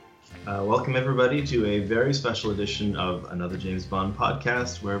Welcome, everybody, to a very special edition of another James Bond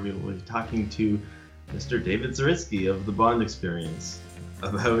podcast, where we will be talking to Mr. David Zaritsky of The Bond Experience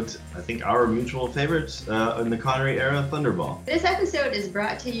about, I think, our mutual favorite in the Connery era, Thunderball. This episode is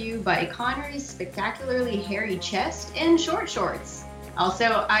brought to you by Connery's spectacularly hairy chest and short shorts.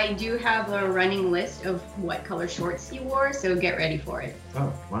 Also, I do have a running list of what color shorts he wore, so get ready for it.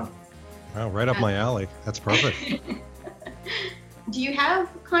 Oh, wow. Wow, right up my alley. That's perfect. Do you have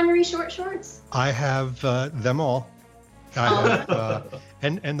Connery short shorts? I have them all. I have,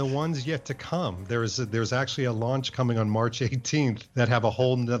 and the ones yet to come. There's actually a launch coming on March 18th that have a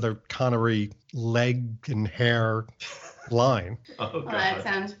whole nother Connery leg and hair line. Well, that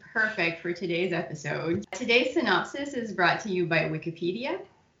sounds perfect for today's episode. Today's synopsis is brought to you by Wikipedia.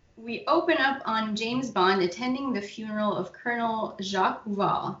 We open up on James Bond attending the funeral of Colonel Jacques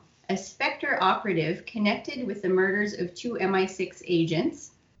Bouval, a Spectre operative connected with the murders of two MI6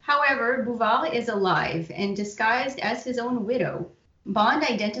 agents. However, Bouval is alive and disguised as his own widow. Bond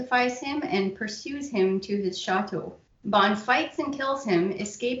identifies him and pursues him to his chateau. Bond fights and kills him,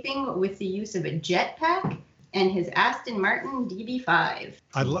 escaping with the use of a jetpack and his Aston Martin DB5.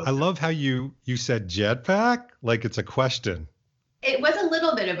 I love how you said jetpack like it's a question. It was a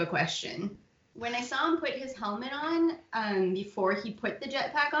little bit of a question. When I saw him put his helmet on, before he put the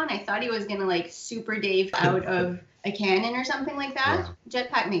jetpack on, I thought he was going to like Super Dave out of a cannon or something like that. Yeah.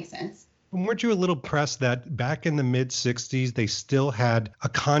 Jetpack makes sense. Weren't you a little pressed that back in the mid-'60s, they still had a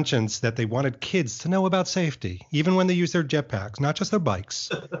conscience that they wanted kids to know about safety, even when they use their jetpacks, not just their bikes?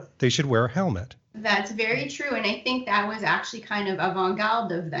 They should wear a helmet. That's very true, and I think that was actually kind of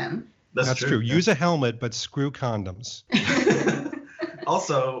avant-garde of them. That's true. Use a helmet, but screw condoms.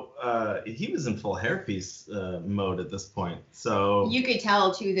 Also, he was in full hairpiece mode at this point, so... You could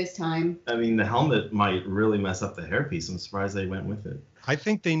tell, too, this time. I mean, the helmet might really mess up the hairpiece. I'm surprised they went with it. I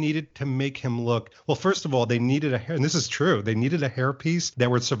think they needed to make him look... Well, first of all, they needed a hair... And this is true. They needed a hairpiece that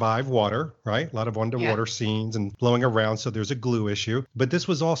would survive water, right? A lot of underwater scenes and blowing around, so there's a glue issue. But this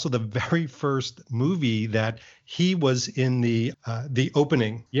was also the very first movie that he was in the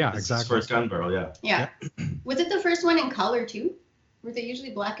opening. Yeah, this exactly. First gun barrel, yeah. Yeah. Was it the first one in color, too? Were they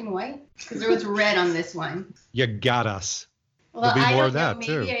usually black and white? Because there was red on this one. You got us. Well, There'll be I more don't of that,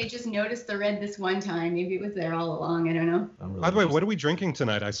 know. Maybe too. I just noticed the red this one time. Maybe it was there all along. I don't know. By the way, what are we drinking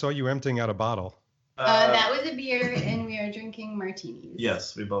tonight? I saw you emptying out a bottle. That was a beer, and we are drinking martinis.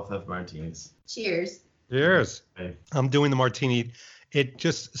 Yes, we both have martinis. Cheers. Cheers. Okay. I'm doing the martini. It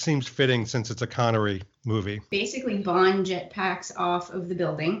just seems fitting since it's a Connery movie. Basically, Bond jetpacks off of the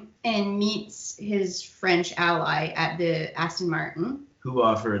building and meets his French ally at the Aston Martin. Who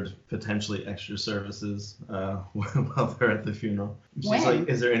offered potentially extra services while they're at the funeral. She's When? like,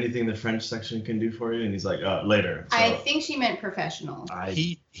 is there anything the French section can do for you? And he's like, later. So, I think she meant professional.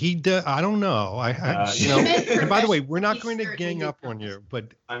 He did. I don't know. She meant And by the way, we're not professional. going to He gang certainly up did on not. you, but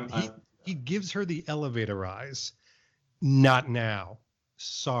I'm he gives her the elevator eyes. Not now.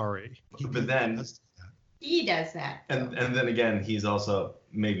 Sorry. But then, He does that. and then again, he's also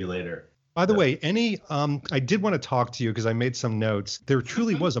maybe later. By the way, I did want to talk to you because I made some notes. There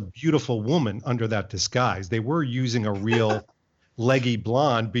truly was a beautiful woman under that disguise. They were using a real leggy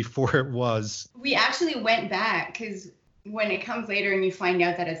blonde before it was. We actually went back because when it comes later and you find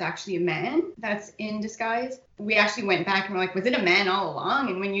out that it's actually a man that's in disguise, we actually went back and we're like, was it a man all along?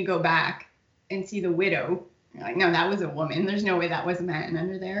 And when you go back and see the widow, you're like, no, that was a woman. There's no way that was a man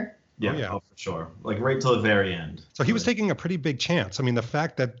under there. Yeah, for sure. Like right till the very end. So he was taking a pretty big chance. I mean, the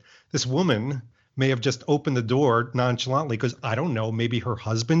fact that this woman may have just opened the door nonchalantly because, I don't know, maybe her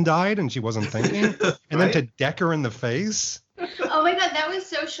husband died and she wasn't thinking. And then to deck her in the face. Oh my God, that was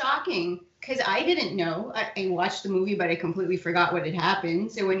so shocking because I didn't know. I watched the movie, but I completely forgot what had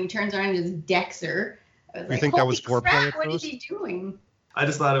happened. So when he turns around and just decks her, I was You like, think that was holy foreplay crap, at what is first? he doing? I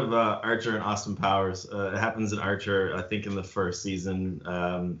just thought of Archer and Austin Powers. It happens in Archer, I think, in the first season.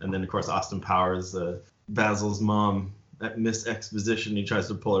 And then, of course, Austin Powers, Basil's mom, at Miss Exposition, he tries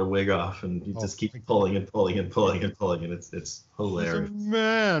to pull her wig off, and he just keeps pulling and pulling and pulling and pulling, and it's hilarious.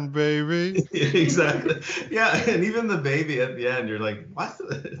 Man, baby. Exactly. Yeah, and even the baby at the end, you're like, what?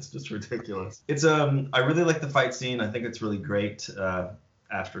 It's just ridiculous. It's I really like the fight scene. I think it's really great.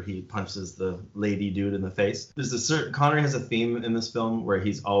 After he punches the lady dude in the face. There's a certain Connery has a theme in this film where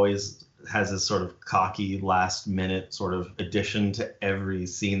he's always has this sort of cocky last minute sort of addition to every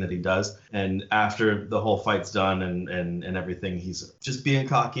scene that he does. And after the whole fight's done and everything, he's just being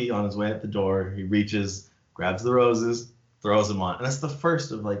cocky on his way out the door. He reaches, grabs the roses, throws them on. And that's the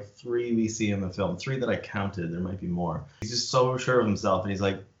first of like 3 we see in the film. 3 that I counted. There might be more. He's just so sure of himself, and he's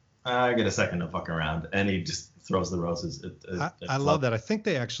like, I get a second to fuck around. And he just throws the roses. I love that. I think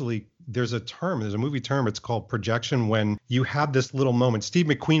there's a movie term, it's called projection, when you have this little moment. Steve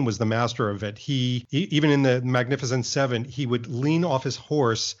McQueen was the master of it. Even in the Magnificent Seven, he would lean off his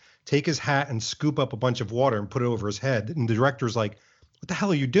horse, take his hat and scoop up a bunch of water and put it over his head. And the director's like, what the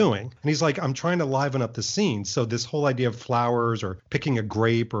hell are you doing? And he's like, I'm trying to liven up the scene. So this whole idea of flowers or picking a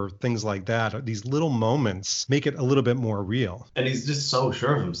grape or things like that, these little moments make it a little bit more real. And he's just so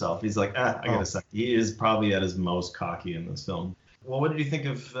sure of himself. He's like, I got a second. He is probably at his most cocky in this film. Well, what did you think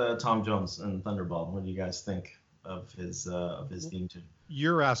of Tom Jones and Thunderball? What do you guys think of his theme tune?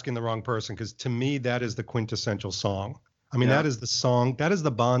 You're asking the wrong person, because to me, that is the quintessential song. I mean, that is the song, that is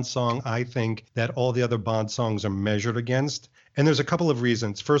the Bond song, I think, that all the other Bond songs are measured against. And there's a couple of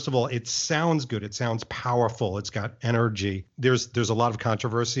reasons. First of all, it sounds good. It sounds powerful. It's got energy. There's a lot of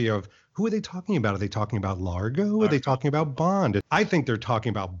controversy of who are they talking about? Are they talking about Largo? Are they talking about Bond? I think they're talking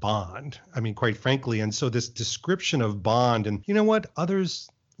about Bond. I mean, quite frankly. And so this description of Bond, and you know what? Others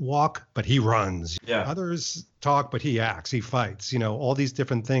walk, but he runs. Yeah. Others talk, but he acts, he fights, all these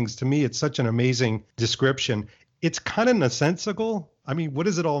different things. To me, it's such an amazing description. It's kind of nonsensical. I mean, what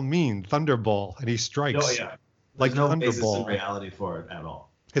does it all mean? Thunderball, and he strikes. Oh, yeah. Like no Thunderball. basis in reality for it at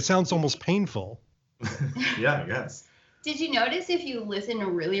all. It sounds almost painful. Yeah, I guess. Did you notice if you listen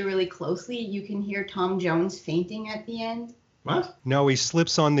really, really closely, you can hear Tom Jones fainting at the end? What? No, he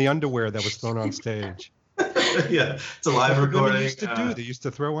slips on the underwear that was thrown on stage. Yeah, it's a live recording. They used to do. They used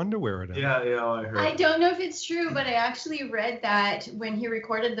to throw underwear at him. Yeah, I heard. I don't know if it's true, but I actually read that when he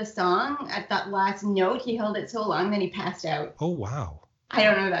recorded the song, at that last note, he held it so long that he passed out. Oh, wow. I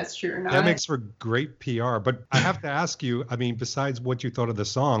don't know if that's true or not. That makes for great PR. But I have to ask you, I mean, besides what you thought of the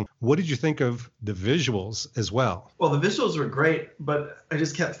song, what did you think of the visuals as well? Well, the visuals were great, but I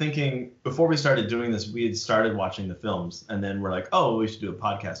just kept thinking, before we started doing this, we had started watching the films, and then we're like, oh, we should do a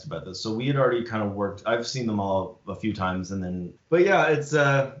podcast about this. So we had already kind of worked. I've seen them all a few times, and then, but yeah, it's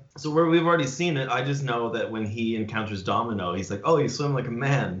so we've already seen it. I just know that when he encounters Domino, he's like, oh, you swim like a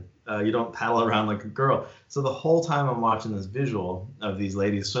man. You don't paddle around like a girl. So the whole time I'm watching this visual of these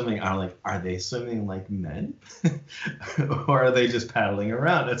ladies swimming, I'm like, are they swimming like men? Or are they just paddling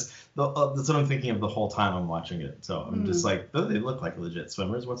around? That's what I'm thinking of the whole time I'm watching it. So I'm just like, oh, they look like legit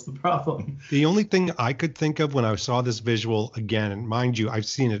swimmers. What's the problem? The only thing I could think of when I saw this visual again, and mind you, I've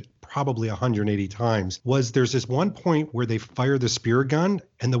seen it probably 180 times, was there's this one point where they fire the spear gun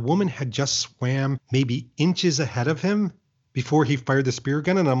and the woman had just swam maybe inches ahead of him before he fired the spear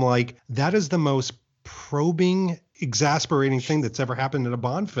gun. And I'm like, that is the most probing, exasperating thing that's ever happened in a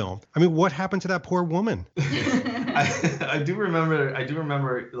Bond film. I mean, what happened to that poor woman? I do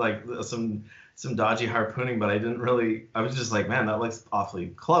remember like some dodgy harpooning, but I was just like, man, that looks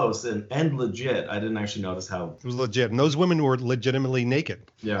awfully close and legit. I didn't actually notice how it was legit. And those women were legitimately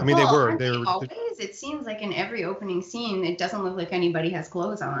naked. Yeah. I mean, well, they were always. It seems like in every opening scene, it doesn't look like anybody has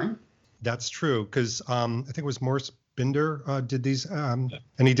clothes on. That's true. Because I think it was Morris Binder did these, and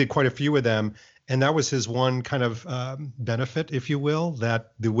he did quite a few of them. And that was his one kind of benefit, if you will,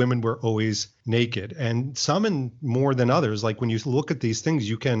 that the women were always naked, and some more than others. Like when you look at these things,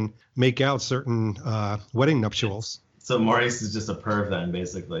 you can make out certain wedding nuptials. So Maurice is just a perv then,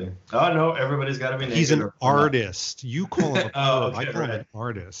 basically. Oh, no, everybody's got to be naked. He's an artist. You call him a perv. Okay, I call him an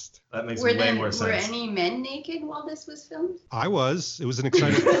artist. That makes way more sense. Were any men naked while this was filmed? I was. It was an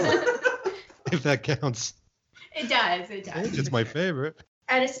exciting film, if that counts. It does. It's my favorite.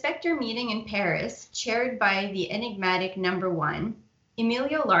 At a Spectre meeting in Paris, chaired by the enigmatic Number 1,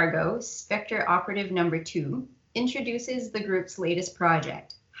 Emilio Largo, Spectre Operative Number 2, introduces the group's latest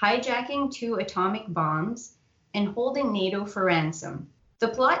project, hijacking 2 atomic bombs and holding NATO for ransom. The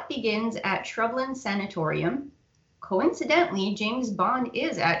plot begins at Shrublands Sanatorium. Coincidentally, James Bond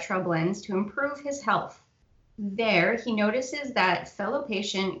is at Shrublands to improve his health. There, he notices that fellow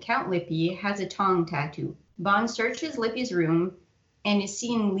patient Count Lippy has a tongue tattoo. Bond searches Lippy's room and is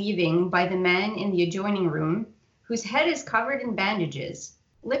seen leaving by the man in the adjoining room, whose head is covered in bandages.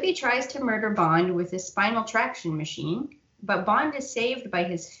 Lippy tries to murder Bond with a spinal traction machine, but Bond is saved by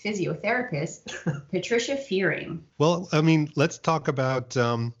his physiotherapist, Patricia Fearing. Well, I mean, let's talk about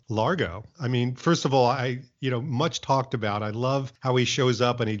Largo. I mean, first of all, much talked about. I love how he shows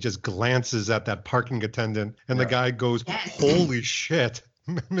up and he just glances at that parking attendant, and the guy goes, yes. Holy shit,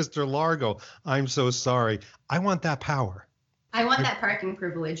 Mr. Largo, I'm so sorry. I want that power. I want that parking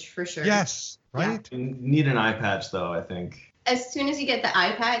privilege for sure. Yes, right? Yeah. You need an eye patch, though, I think. As soon as you get the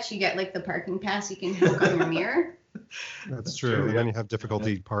eye patch, you get like the parking pass you can hook on your mirror. That's true. And then you have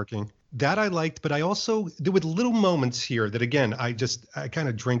difficulty Yeah. parking. That I liked, but I also, there were little moments here that, again, I kind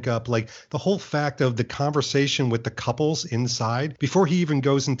of drink up, like the whole fact of the conversation with the couples inside. Before he even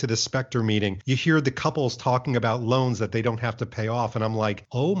goes into the Spectre meeting, you hear the couples talking about loans that they don't have to pay off. And I'm like,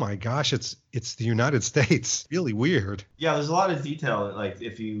 oh my gosh, it's the United States. Really weird. Yeah, there's a lot of detail. Like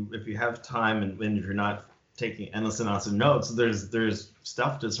if you have time and when you're not taking endless amounts of notes, there's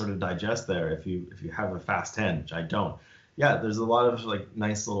stuff to sort of digest there. If you have a fast hand, which I don't. Yeah, there's a lot of like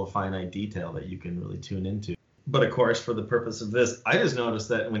nice little finite detail that you can really tune into. But of course, for the purpose of this, I just noticed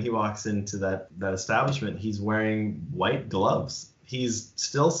that when he walks into that establishment, he's wearing white gloves. He's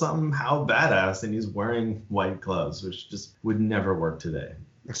still somehow badass, and he's wearing white gloves, which just would never work today.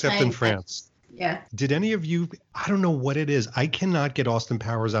 Except in France. Yeah. Did any of you, I don't know what it is. I cannot get Austin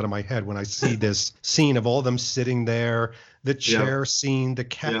Powers out of my head when I see this scene of all them sitting there, the chair scene, the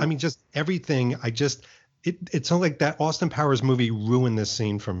cat. I mean, just everything. It's not like that Austin Powers movie ruined this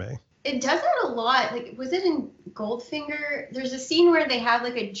scene for me. It does that a lot. Like, was it in Goldfinger? There's a scene where they have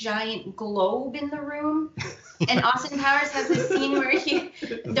like a giant globe in the room, and Austin Powers has this scene where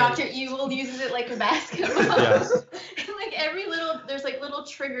Dr. Evil uses it like a basketball. Yes. And like there's like little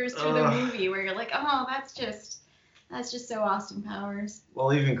triggers through the movie where you're like, oh, that's just so Austin Powers.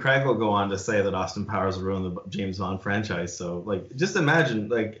 Well, even Craig will go on to say that Austin Powers ruined the James Bond franchise. So, like, just imagine,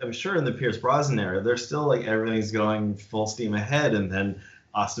 like, I'm sure in the Pierce Brosnan era, they're still like everything's going full steam ahead, and then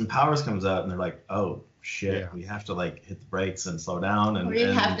Austin Powers comes out, and they're like, oh shit, we have to like hit the brakes and slow down, and we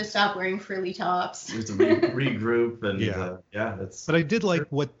have to stop wearing frilly tops. We have to regroup, and it's. But I did like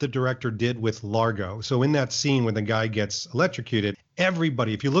what the director did with Largo. So in that scene when the guy gets electrocuted,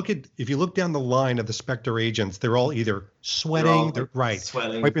 everybody, if you look down the line of the Spectre agents, they're all either sweating,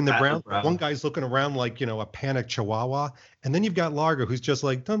 sweating, wiping the brow. One guy's looking around like, a panicked chihuahua, and then you've got Largo who's just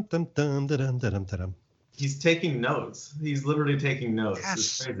like dum dum dum dum dum dum. He's taking notes. He's literally taking notes. Yes.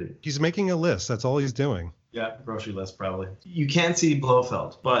 It's crazy. He's making a list. That's all he's doing. Yeah, grocery list probably. You can't see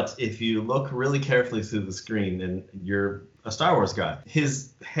Blofeld, but if you look really carefully through the screen, and you're a Star Wars guy,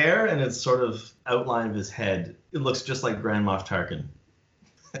 his hair and its sort of outline of his head, it looks just like Grand Moff Tarkin.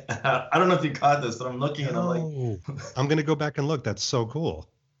 I don't know if you caught this, but I'm looking and I'm like, I'm gonna go back and look. That's so cool.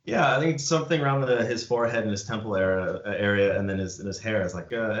 Yeah, I think something around his forehead and his temple area, and then his hair is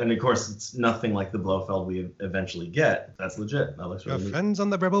like, and of course it's nothing like the Blofeld we eventually get. That's legit. That looks really neat. Friends on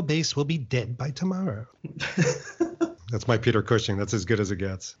the rebel base will be dead by tomorrow. That's my Peter Cushing. That's as good as it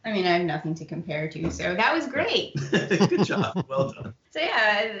gets. I mean, I have nothing to compare to, so that was great. Good job. Well done. So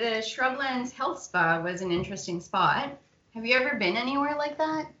yeah, the Shrublands Health Spa was an interesting spot. Have you ever been anywhere like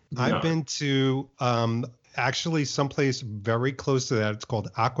that? No. I've been to actually someplace very close to that. It's called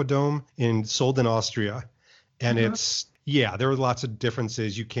Aquadome in Solden, Austria. And there are lots of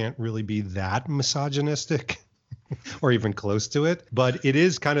differences. You can't really be that misogynistic or even close to it. But it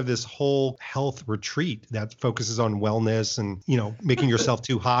is kind of this whole health retreat that focuses on wellness and, making yourself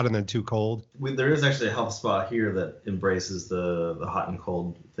too hot and then too cold. There is actually a health spa here that embraces the hot and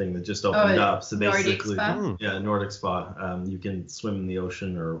cold thing that just opened up. So basically, Nordic spa. You can swim in the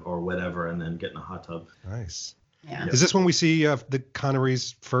ocean or whatever and then get in a hot tub. Nice. Yeah. Is this when we see the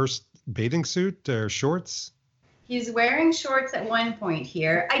Connery's first bathing suit or shorts? He's wearing shorts at one point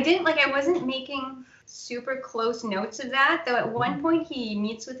here. I wasn't making super close notes of that, though at one point he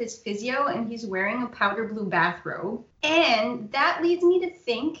meets with his physio and he's wearing a powder blue bathrobe. And that leads me to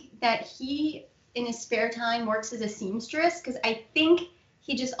think that he, in his spare time, works as a seamstress, because I think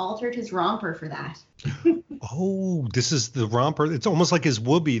he just altered his romper for that. Oh, this is the romper. It's almost like his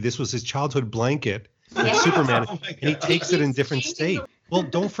whoopee. This was his childhood blanket. Yeah. Superman. Oh and he takes it in different states. Well,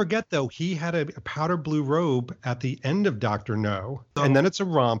 don't forget, though, he had a powder blue robe at the end of Dr. No, and then it's a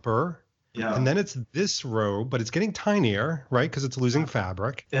romper. Yeah. And then it's this robe, but it's getting tinier, right? Because it's losing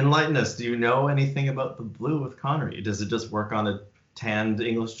fabric. Enlighten us. Do you know anything about the blue with Connery? Does it just work on a tanned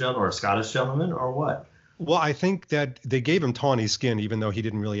English gentleman or a Scottish gentleman or what? Well, I think that they gave him tawny skin, even though he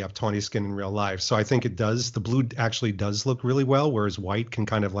didn't really have tawny skin in real life. So I think it does. The blue actually does look really well, whereas white can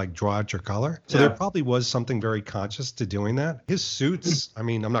kind of like draw out your color. So there probably was something very conscious to doing that. His suits, I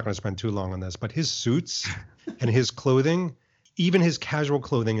mean, I'm not going to spend too long on this, but his suits and his clothing, even his casual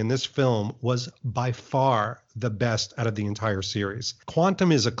clothing in this film, was by far the best out of the entire series.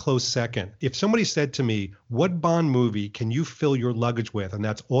 Quantum is a close second. If somebody said to me, what Bond movie can you fill your luggage with, and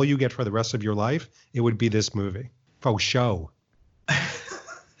that's all you get for the rest of your life, it would be this movie. For show.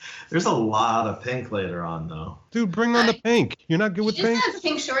 There's a lot of pink later on, though. Dude, bring on the pink. You're not good with He pink? just has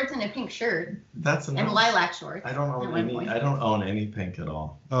pink shorts and a pink shirt. That's enough. And lilac shorts. I don't own any pink at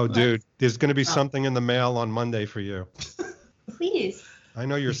all. Oh, dude, there's going to be something in the mail on Monday for you. Please. I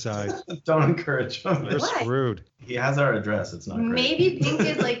know your side. Don't encourage him. You're What? screwed. He has our address. It's not great. Maybe pink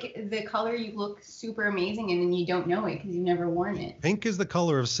is like the color you look super amazing in and you don't know it because you've never worn it. Pink is the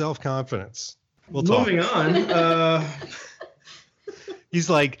color of self-confidence. We'll talk. Moving on. He's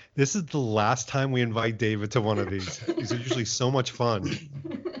like, this is the last time we invite David to one of these. These are usually so much fun.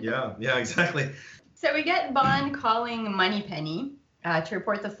 Yeah, exactly. So we get Bond calling Moneypenny to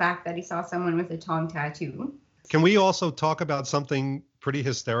report the fact that he saw someone with a tongue tattoo. Can we also talk about something pretty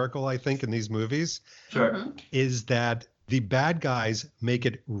hysterical, I think, in these movies? Sure. Mhm. Is that the bad guys make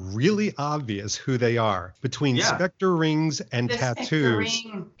it really obvious who they are between Yeah. specter rings and The tattoos. Spectre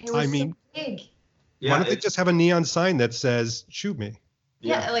ring. It was I mean- so big. Yeah, Why don't they it's- just have a neon sign that says, shoot me?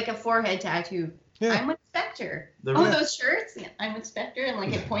 Yeah, like a forehead tattoo. Yeah. I'm with Spectre. The Oh, re- those shirts? Yeah, I'm with Spectre, and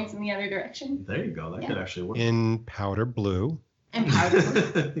like it points in the other direction. There you go. That Yeah. could actually work. In powder blue. And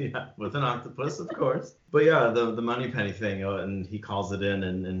powder. Yeah, with an octopus, of course. But yeah, the Moneypenny thing, and he calls it in,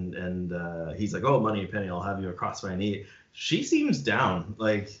 and he's like, "Oh, Moneypenny, I'll have you across my knee." She seems down,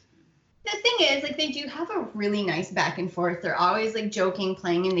 like. The thing is, like, they do have a really nice back and forth. They're always like joking,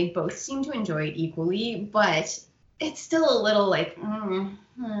 playing, and they both seem to enjoy it equally. But it's still a little like,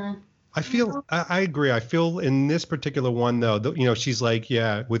 I feel, I agree. I feel in this particular one, though, she's like,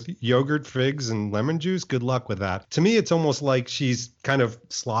 yeah, with yogurt, figs, and lemon juice, good luck with that. To me, it's almost like she's kind of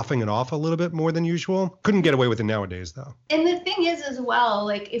sloughing it off a little bit more than usual. Couldn't get away with it nowadays, though. And the thing is, as well,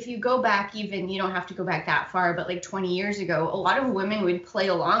 like, if you go back even, you don't have to go back that far, but like 20 years ago, a lot of women would play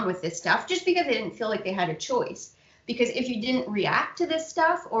along with this stuff just because they didn't feel like they had a choice. Because if you didn't react to this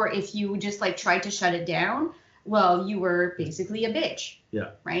stuff, or if you just like tried to shut it down, well, you were basically a bitch.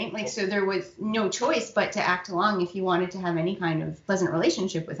 Yeah. Right? Like, so there was no choice but to act along if you wanted to have any kind of pleasant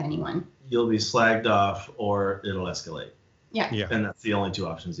relationship with anyone. You'll be slagged off, or it'll escalate, Yeah. and that's the only two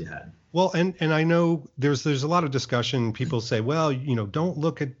options you had. Well, and I know there's a lot of discussion. People say, well, don't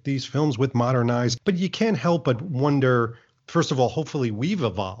look at these films with modern eyes, but you can't help but wonder. First of all, hopefully we've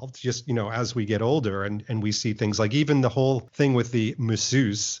evolved just, as we get older and we see things like even the whole thing with the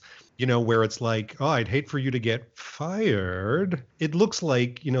masseuse, where it's like, oh, I'd hate for you to get fired. It looks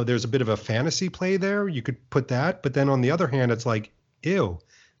like, there's a bit of a fantasy play there. You could put that. But then on the other hand, it's like, ew,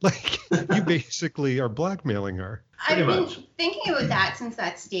 like you basically are blackmailing her. Pretty I've been much. thinking about that since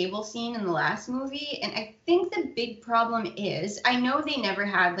that stable scene in the last movie, and I think the big problem is, I know they never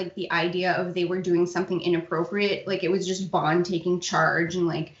had like the idea of they were doing something inappropriate, like it was just Bond taking charge and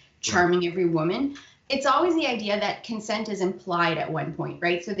like charming every woman. It's always the idea that consent is implied at one point,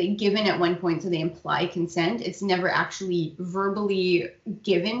 right? So they give in at one point, so they imply consent. It's never actually verbally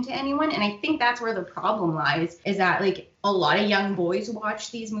given to anyone, and I think that's where the problem lies, is that like a lot of young boys watch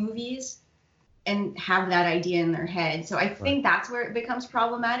these movies and have that idea in their head. So I think that's where it becomes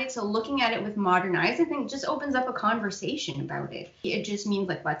problematic. So looking at it with modern eyes, I think just opens up a conversation about it. It just means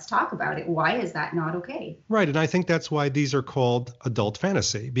like, let's talk about it. Why is that not okay? Right. And I think that's why these are called adult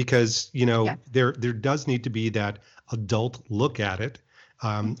fantasy, because, there does need to be that adult look at it.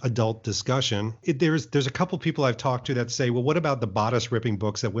 Adult discussion. There's a couple people I've talked to that say, well, what about the bodice ripping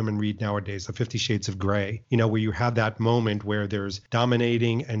books that women read nowadays, the 50 Shades of Grey, where you have that moment where there's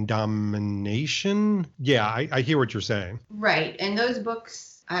dominating and domination. Yeah, I hear what you're saying. Right. And those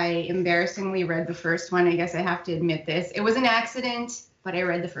books, I embarrassingly read the first one. I guess I have to admit this. It was an accident, but I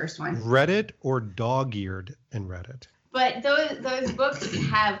read the first one. Read it or dog-eared and read it? But those books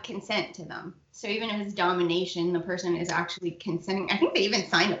have consent to them. So even if it's domination, the person is actually consenting. I think they even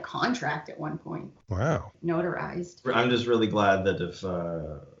signed a contract at one point. Wow. Notarized. I'm just really glad that if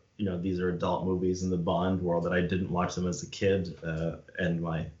these are adult movies in the Bond world, that I didn't watch them as a kid, and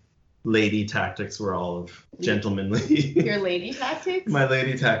my lady tactics were all of gentlemanly. Your lady tactics? My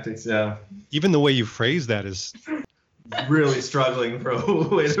lady tactics, yeah. Even the way you phrase that is, Really struggling for a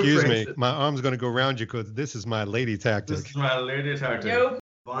way to excuse phrase me, it. my arm's going to go around you because this is my lady tactic. This is my lady tactic. Nope.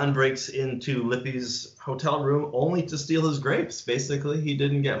 Bond breaks into Lippy's hotel room only to steal his grapes. Basically, he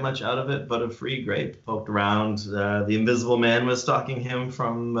didn't get much out of it but a free grape. Poked around. The Invisible Man was stalking him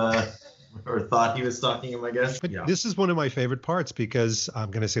from, or thought he was stalking him, I guess. But Yeah. this is one of my favorite parts because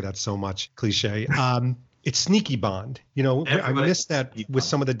I'm going to say that so much cliche. It's sneaky Bond. I Everybody missed that sneaky with Bond.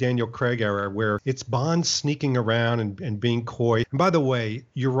 some of the Daniel Craig era where it's Bond sneaking around and being coy. And by the way,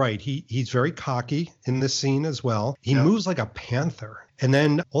 you're right. He's very cocky in this scene as well. He Yeah. moves like a panther. And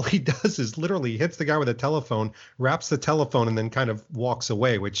then all he does is literally hits the guy with a telephone, wraps the telephone, and then kind of walks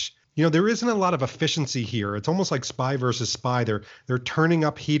away, which, there isn't a lot of efficiency here. It's almost like Spy versus Spy. They're turning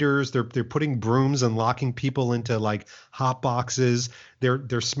up heaters. They're putting brooms and locking people into like hot boxes.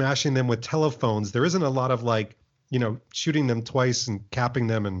 They're smashing them with telephones. There isn't a lot of like, shooting them twice and capping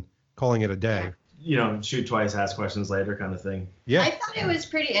them and calling it a day. shoot twice, ask questions later kind of thing. Yeah. I thought it was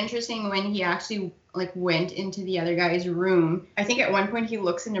pretty interesting when he actually went into the other guy's room. I think at one point he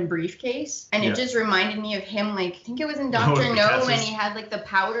looks in a briefcase, and it just reminded me of him. I think it was in Dr. No when he had the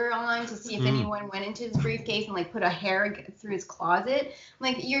powder on to see if anyone went into his briefcase and put a hair through his closet.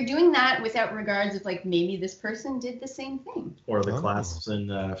 You're doing that without regards of maybe this person did the same thing. Or the clasps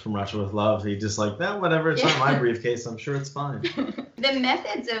in From Russia with Love. He just whatever. It's not my briefcase. I'm sure it's fine. The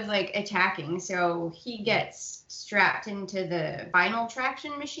methods of attacking. So he gets strapped into the vinyl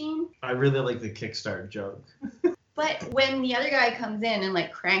traction machine. I really like the kickstart joke. But when the other guy comes in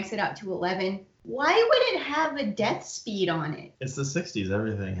and cranks it up to 11, why would it have a death speed on it? It's the 60s.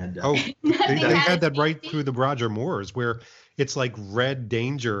 Everything had death. Oh, they had that right through the Roger Moores where it's red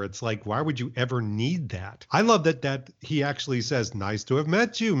danger. It's why would you ever need that? I love that he actually says, nice to have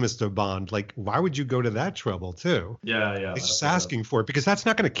met you, Mr. Bond. Why would you go to that trouble too? Yeah. He's just asking for it because that's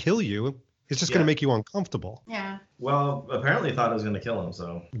not going to kill you. It's just going to make you uncomfortable. Yeah. Well, apparently he thought it was going to kill him,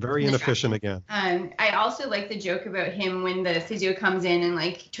 so. Very inefficient again. I also like the joke about him when the physio comes in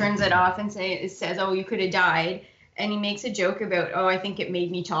and turns it off and says, oh, you could have died. And he makes a joke about, oh, I think it made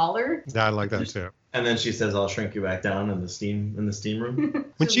me taller. Yeah, I like that too. And then she says, I'll shrink you back down in the steam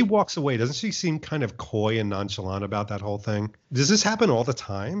room. When she walks away, doesn't she seem kind of coy and nonchalant about that whole thing? Does this happen all the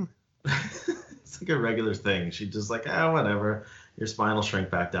time? It's a regular thing. She's just whatever. Your spine will shrink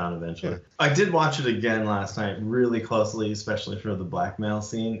back down eventually. Yeah. I did watch it again last night really closely, especially for the blackmail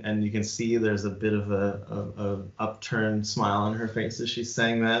scene. And you can see there's a bit of a upturned smile on her face as she's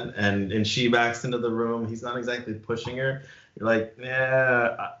saying that. And she backs into the room. He's not exactly pushing her. You're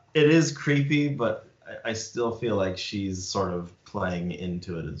yeah, it is creepy, but I still feel like she's sort of playing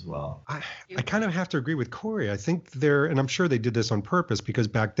into it as well. I kind of have to agree with Corey. I think and I'm sure they did this on purpose because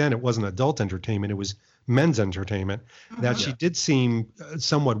back then it wasn't adult entertainment, it was men's entertainment, that she did seem a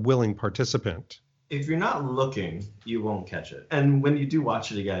somewhat willing participant. If you're not looking, you won't catch it. And when you do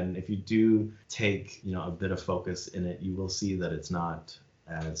watch it again, if you do take, a bit of focus in it, you will see that it's not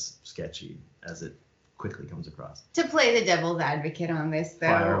as sketchy as it quickly comes across. To play the devil's advocate on this, though,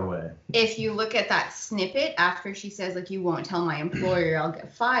 fire away. If you look at that snippet after she says you won't tell my employer, I'll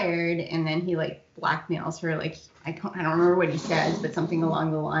get fired, and then he blackmails her, I don't remember what he says, but something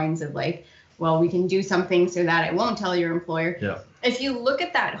along the lines of well, we can do something so that I won't tell your employer. Yeah. If you look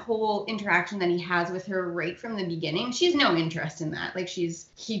at that whole interaction that he has with her right from the beginning, she's no interest in that.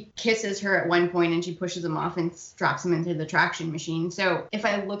 He kisses her at one point and she pushes him off and straps him into the traction machine. So if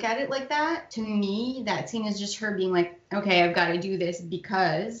I look at it like that, to me, that scene is just her being okay, I've got to do this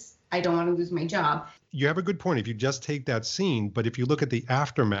because I don't want to lose my job. You have a good point if you just take that scene, but if you look at the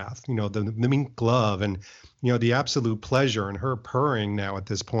aftermath, the mink glove and, the absolute pleasure and her purring now at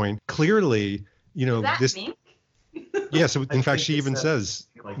this point, clearly, Is that this. mink? Yeah, so in fact, she even says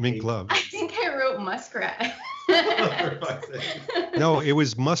mink glove. I think I wrote muskrat. No, it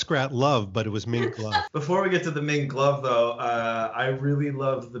was muskrat love, but it was mink glove. Before we get to the mink glove, though, I really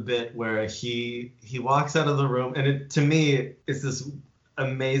love the bit where he walks out of the room, and to me, it's this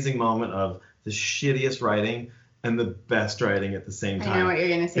amazing moment of the shittiest writing and the best writing at the same time. I know what you're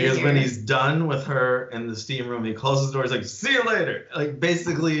going to say. Because when he's done with her in the steam room, he closes the door, he's see you later.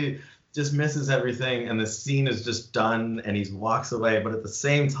 Basically just misses everything, and the scene is just done, and he walks away. But at the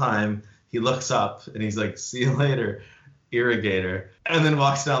same time, he looks up, and he's see you later, irrigator, and then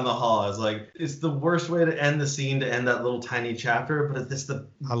walks down the hall. I was it's the worst way to end the scene, to end that little tiny chapter, but it's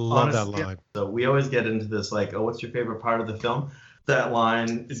I love that line. So we always get into this, oh, what's your favorite part of the film? That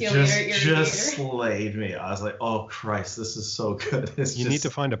line just slayed me. I was oh Christ, this is so good. You need to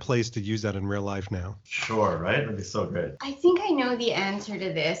find a place to use that in real life now. Sure, right? That'd be so great. I think I know the answer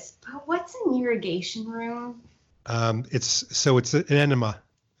to this, but what's an irrigation room? It's an enema.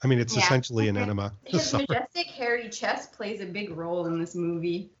 I mean, it's essentially an enema. His majestic hairy chest plays a big role in this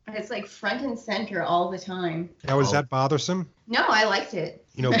movie. It's front and center all the time. Now, is that bothersome? No, I liked it.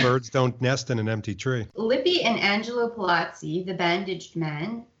 Birds don't nest in an empty tree. Lippy and Angelo Palazzi, the bandaged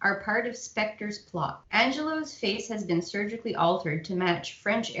man, are part of Spectre's plot. Angelo's face has been surgically altered to match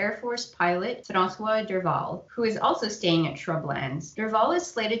French Air Force pilot Francois Derval, who is also staying at Shrublands. Derval is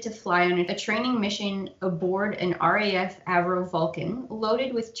slated to fly on a training mission aboard an RAF Avro Vulcan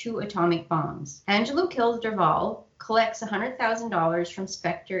loaded with 2 atomic bombs. Angelo kills Derval, collects $100,000 from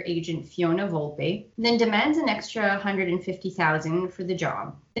Spectre agent Fiona Volpe, then demands an extra $150,000 for the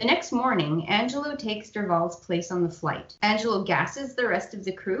job. The next morning, Angelo takes Derval's place on the flight. Angelo gasses the rest of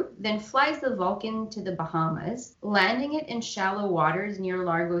the crew, then flies the Vulcan to the Bahamas, landing it in shallow waters near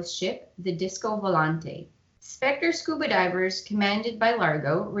Largo's ship, the Disco Volante. Spectre scuba divers, commanded by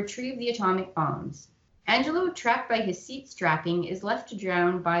Largo, retrieve the atomic bombs. Angelo, trapped by his seat strapping, is left to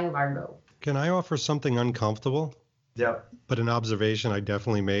drown by Largo. Can I offer something uncomfortable, Yep. but an observation I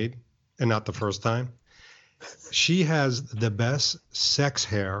definitely made, and not the first time? She has the best sex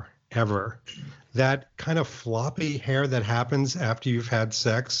hair ever. That kind of floppy hair that happens after you've had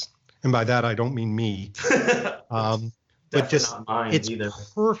sex. And by that, I don't mean me. But Definitely just not mine it's either.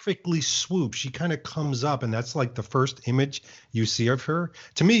 perfectly swooped. She kind of comes up, and that's like the first image you see of her.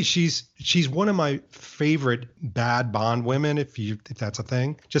 To me, she's one of my favorite bad Bond women, if that's a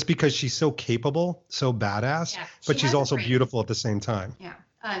thing. Just because she's so capable, so badass, Yeah, but she she's has a also brain. beautiful at the same time. Yeah.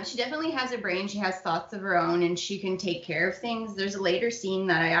 She definitely has a brain. She has thoughts of her own, and she can take care of things. There's a later scene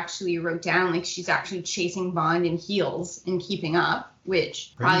that I actually wrote down, like she's actually chasing Bond in heels and keeping up,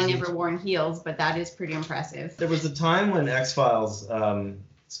 which probably Crazy. never worn heels, but that is pretty impressive. There was a time when X-Files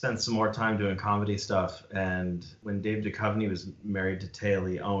spent some more time doing comedy stuff, and when Dave Duchovny was married to Téa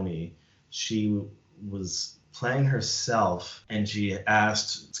Leoni, she was playing herself, and she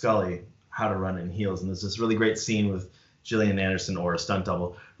asked Scully how to run in heels. And there's this really great scene with Gillian Anderson, or a stunt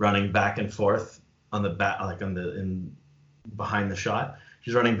double, running back and forth on the back, like behind the shot.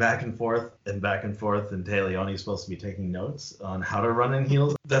 She's running back and forth, and Téa Leoni is supposed to be taking notes on how to run in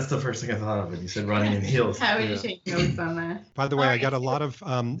heels. That's the first thing I thought of when you said running in heels. How would you Yeah. take notes on that? By the way, I Alright. got a lot of,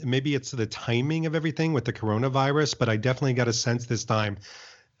 maybe it's the timing of everything with the coronavirus, but I definitely got a sense this time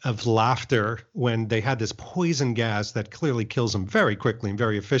of laughter when they had this poison gas that clearly kills them very quickly and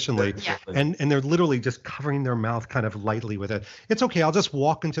very efficiently. Yeah. And they're literally just covering their mouth kind of lightly with it. It's okay. I'll just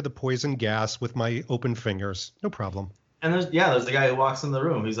walk into the poison gas with my open fingers. No problem. And there's the guy who walks in the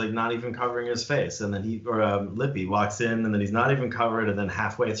room. He's like not even covering his face, and then Lippy walks in, and then he's not even covered, and then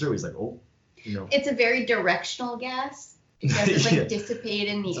halfway through he's like, oh, you know. It's a very directional gas because it's like Yeah. dissipate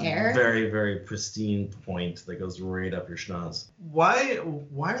in the It's a air. very, very pristine point that goes right up your schnoz. Why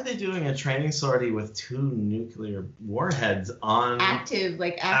are they doing a training sortie with 2 nuclear warheads on Active,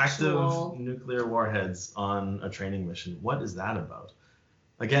 like actual. active nuclear warheads on a training mission? What is that about?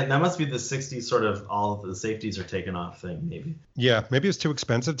 Again, that must be the 60s sort of all of the safeties are taken off thing, maybe. Yeah, maybe it's too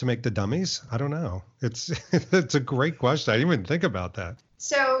expensive to make the dummies. I don't know. It's a great question. I didn't even think about that.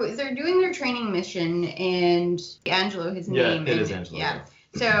 So they're doing their training mission, and Angelo, his Yeah, name. it and- is Angelo. Yeah.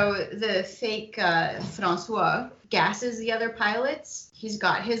 So the fake Francois gasses the other pilots. He's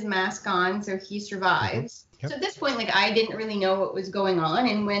got his mask on, so he survives. Yep. So at this point, like, I didn't really know what was going on.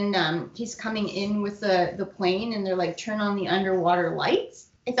 And when he's coming in with the plane, and they're like, turn on the underwater lights,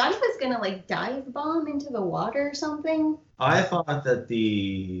 I thought he was gonna like dive bomb into the water or something. I thought that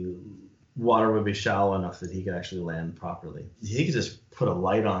the water would be shallow enough that he could actually land properly. He could just put a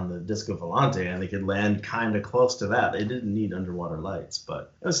light on the Disco Volante and they could land kind of close to that. They didn't need underwater lights,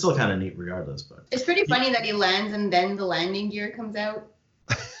 but it was still kind of neat regardless. But It's pretty funny that he lands and then the landing gear comes out.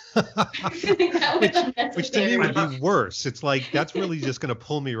 That was Which to me unnecessary. would be worse. It's like that's really just going to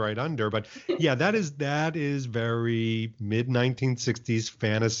pull me right under. But yeah, that is very mid 1960s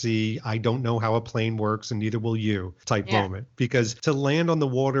fantasy. I don't know how a plane works, and neither will you type Yeah. moment. Because to land on the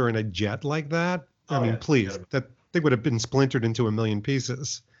water in a jet like that, I Oh, mean, yeah. please, that they would have been splintered into a million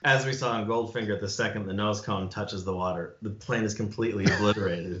pieces. as we saw in Goldfinger, the second the nose cone touches the water, the plane is completely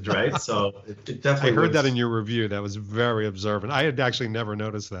obliterated, right? So it definitely I heard was- that in your review. That was very observant. I had actually never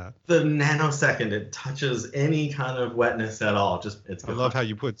noticed that. the nanosecond it touches any kind of wetness at all. Just it's I love how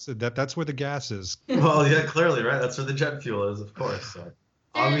you put that. That's where the gas is. Well, yeah, clearly, right? That's where the jet fuel is, of course. So.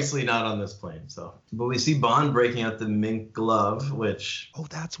 Obviously not on this plane. So, but we see Bond breaking out the mink glove, which Oh,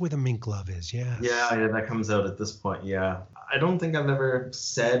 that's where the mink glove is. Yeah. yeah, that comes out at this point. Yeah, I don't think I've ever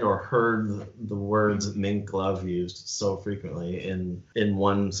said or heard the words mink glove used so frequently in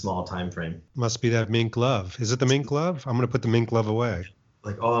one small time frame. Must be that mink glove. Is it the mink glove? I'm going to put the mink glove away.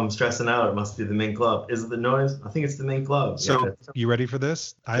 Like, oh, I'm stressing out. It must be the mink glove. Is it the noise? I think it's the mink glove. So Yeah. you ready for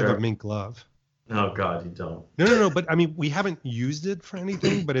this? I have Sure. a mink glove. Oh God, you don't. No. But I mean, we haven't used it for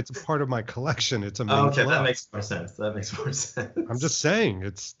anything, but it's a part of my collection. It's a mink Oh, okay, glove. that makes more sense. That makes more sense. I'm just saying,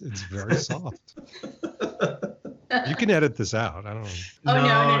 it's very soft. You can edit this out. I don't know.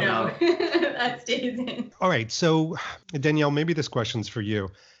 Oh, no. That stays in. All right. So, Danielle, maybe this question's for you.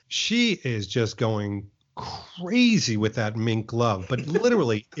 She is just going crazy with that mink glove, but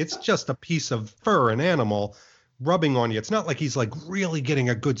literally, it's just a piece of fur, an animal rubbing on you. It's not like he's like really getting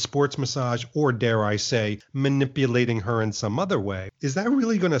a good sports massage or, dare I say, manipulating her in some other way. Is that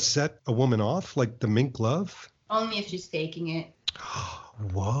really going to set a woman off like the mink glove? Only if she's faking it.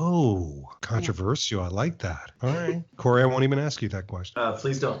 Whoa. Controversial. I like that. All right. Corey, I won't even ask you that question.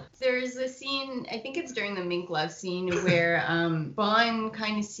 Please don't. There's a scene, I think it's during the mink glove scene, where Bond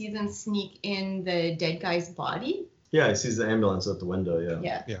kind of sees him sneak in the dead guy's body. Yeah, he sees the ambulance out the window.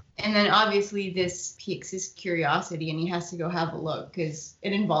 Yeah. Yeah. And then obviously this piques his curiosity and he has to go have a look because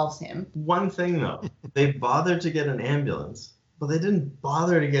it involves him. One thing though, they bothered to get an ambulance, but they didn't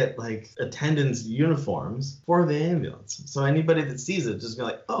bother to get like attendants' uniforms for the ambulance. So anybody that sees it just be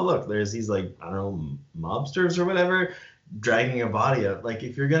like, oh look, there's these like, I don't know, mobsters or whatever dragging a body out. Like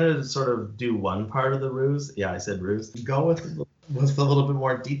if you're gonna sort of do one part of the ruse, yeah, I said ruse, go with a little bit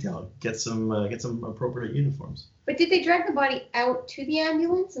more detail. Get some appropriate uniforms. But did they drag the body out to the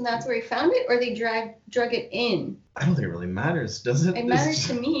ambulance and that's where he found it, or they drug it in? I don't think it really matters, does it? It matters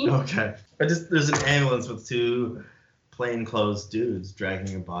to me. Okay. There's an ambulance with two plainclothes dudes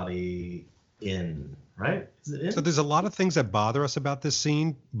dragging a body in, right? Is it in? So there's a lot of things that bother us about this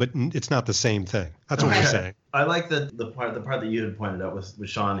scene, but it's not the same thing. That's what we're saying. I like the part that you had pointed out with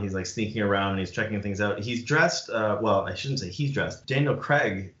Sean. He's like sneaking around and he's checking things out. He's dressed, well, I shouldn't say he's dressed. Daniel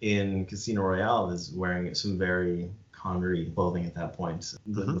Craig in Casino Royale is wearing some very Connery clothing at that point,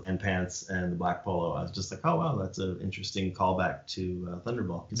 and pants and the black polo. I was just like, oh wow, that's an interesting callback to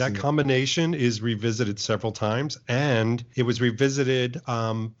Thunderball. That combination is revisited several times, and it was revisited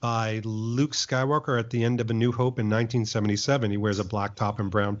by Luke Skywalker at the end of A New Hope in 1977. He wears a black top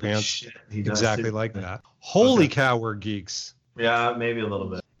and brown pants, exactly like that. Holy cow, we're geeks. Yeah, maybe a little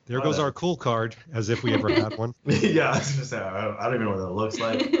bit. There goes our cool card, as if we ever had one. Yeah, I was gonna say, I don't even know what that looks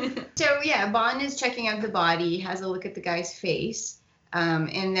like. So yeah, Bond is checking out the body, has a look at the guy's face,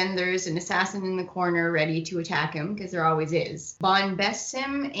 and then there's an assassin in the corner ready to attack him, because there always is. Bond bests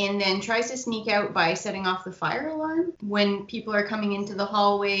him and then tries to sneak out by setting off the fire alarm. When people are coming into the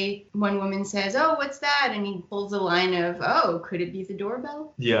hallway, one woman says, oh, what's that? And he pulls the line of, oh, could it be the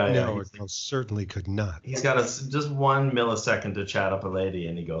doorbell? Yeah. No, it certainly could not. He's got just 1 millisecond to chat up a lady,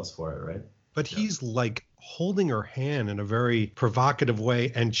 and he goes for it, right? But he's like holding her hand in a very provocative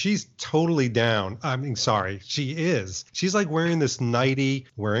way, and she's totally down. I mean, sorry, she is. She's like wearing this nightie,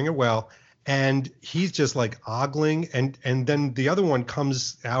 wearing it well, and he's just like ogling, and then the other one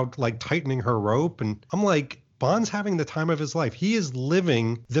comes out like tightening her rope, and I'm like, Bond's having the time of his life. He is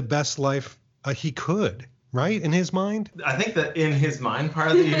living the best life he could. Right? In his mind? I think that in his mind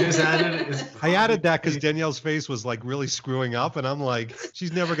part that you just added is I added that because Danielle's face was like really screwing up, and I'm like,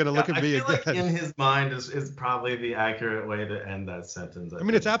 she's never going to look at me again. Like in his mind is probably the accurate way to end that sentence. I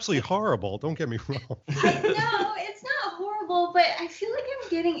mean, it's absolutely horrible. Don't get me wrong. No, it's not horrible, but I feel like I'm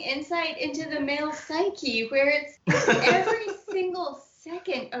getting insight into the male psyche where it's every single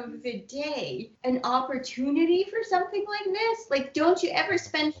second of the day an opportunity for something like this. Like, don't you ever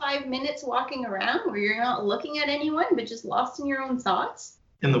spend 5 minutes walking around where you're not looking at anyone but just lost in your own thoughts?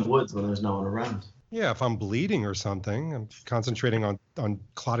 In the woods when there's no one around. Yeah, if I'm bleeding or something, I'm concentrating on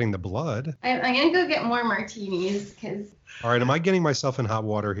clotting the blood. I'm going to go get more martinis because... All right, am I getting myself in hot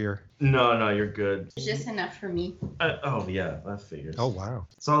water here? No, you're good. It's just enough for me. Oh, yeah, that figures. Oh, wow.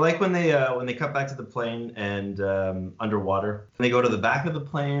 So I like when they cut back to the plane and underwater. They go to the back of the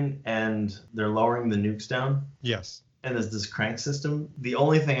plane and they're lowering the nukes down. Yes. And there's this crank system. The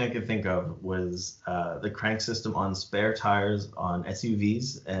only thing I could think of was the crank system on spare tires on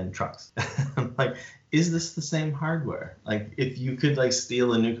SUVs and trucks. I'm like, is this the same hardware? Like, if you could like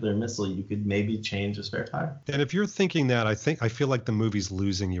steal a nuclear missile, you could maybe change a spare tire. And if you're thinking that, I feel like the movie's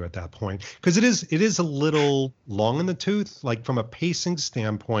losing you at that point, because it is a little long in the tooth. Like from a pacing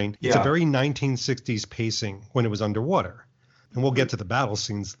standpoint, it's a very 1960s pacing when it was underwater. And we'll get to the battle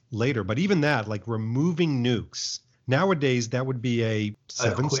scenes later. But even that, like removing nukes. Nowadays, that would be a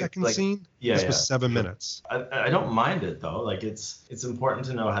 7-second scene. Yeah, this was 7 minutes. I don't mind it though. Like it's important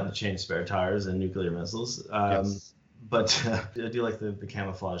to know how to change spare tires and nuclear missiles. Yes. But I do like the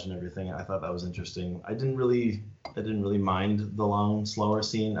camouflage and everything. I thought that was interesting. I didn't really mind the long, slower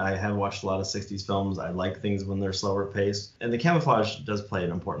scene. I have watched a lot of 60s films. I like things when they're slower paced. And the camouflage does play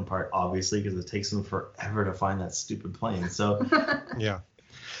an important part, obviously, because it takes them forever to find that stupid plane. So yeah.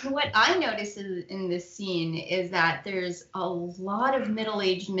 What I noticed in this scene is that there's a lot of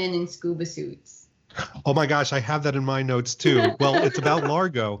middle-aged men in scuba suits. Oh my gosh, I have that in my notes too. Well, it's about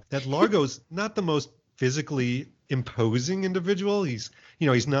Largo. That Largo's not the most physically imposing individual. He's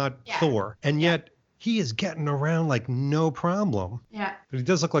not Thor. And yet he is getting around like no problem. Yeah. But he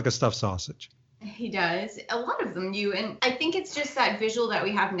does look like a stuffed sausage. He does. A lot of them do. And I think it's just that visual that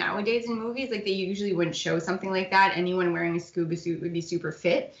we have nowadays in movies. Like, they usually wouldn't show something like that. Anyone wearing a scuba suit would be super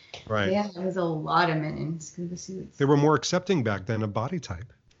fit. Right. But yeah, there was a lot of men in scuba suits. They were more accepting back then of body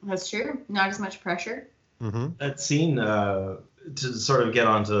type. That's true. Not as much pressure. Mm-hmm. That scene to sort of get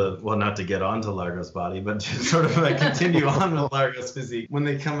onto, well, not to get onto Largo's body, but to sort of continue on with Largo's physique. When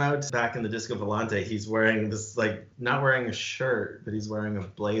they come out back in the Disco Volante, he's wearing this, like, not wearing a shirt, but he's wearing a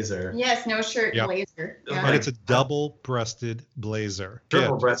blazer. Yes, no shirt, Yep. blazer. Yeah. And it's a double-breasted blazer.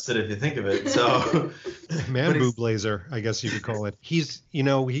 Triple-breasted, if you think of it. So, Man but boob he's- blazer, I guess you could call it. He's,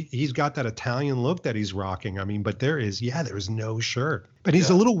 he's got that Italian look that he's rocking. I mean, but there's no shirt. But he's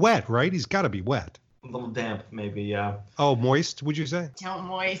a Yeah. little wet, right? He's got to be wet. a little damp, maybe, yeah. Oh, moist, would you say? Don't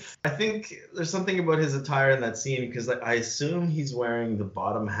moist. I think there's something about his attire in that scene because I assume he's wearing the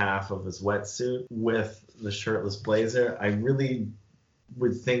bottom half of his wetsuit with the shirtless blazer. I really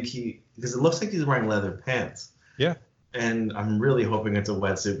would think because it looks like he's wearing leather pants. Yeah. And I'm really hoping it's a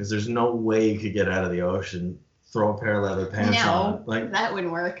wetsuit because there's no way you could get out of the ocean, throw a pair of leather pants on. No, Like, that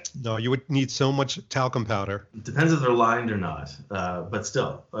wouldn't work. No, you would need so much talcum powder. it depends if they're lined or not. But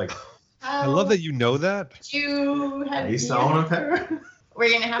still, like, I love that you know that. You have. I used to own a pair.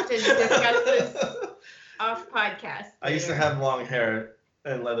 We're gonna have to discuss this off podcast. I used to later. have long hair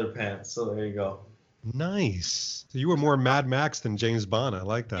and leather pants, so there you go. Nice. So you were more Mad Max than James Bond. I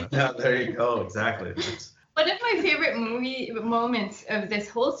like that. Yeah, there you go. Exactly. One of my favorite movie moments of this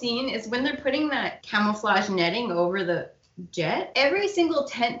whole scene is when they're putting that camouflage netting over the jet. Every single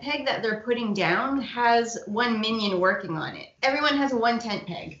tent peg that they're putting down has one minion working on it. Everyone has one tent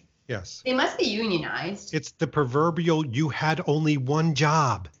peg. Yes. They must be unionized. It's the proverbial you had only one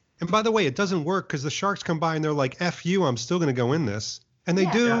job. And by the way, it doesn't work because the sharks come by and they're like, F you, I'm still going to go in this. And they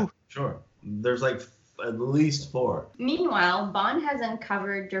Yeah. do. Yeah, sure. There's like at least 4. Meanwhile, Bond has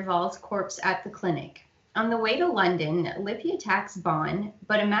uncovered Derval's corpse at the clinic. On the way to London, Lippy attacks Bond,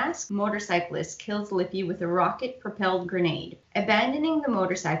 but a masked motorcyclist kills Lippy with a rocket-propelled grenade. Abandoning the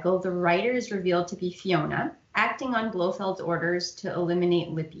motorcycle, the writer is revealed to be Fiona, acting on Blofeld's orders to eliminate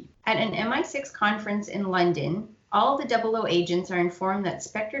Lippy. At an MI6 conference in London, all the 00 agents are informed that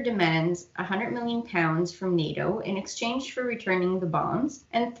Spectre demands £100 million from NATO in exchange for returning the bombs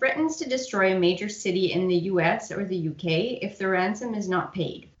and threatens to destroy a major city in the US or the UK if the ransom is not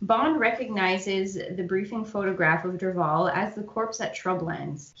paid. Bond recognizes the briefing photograph of Derval as the corpse at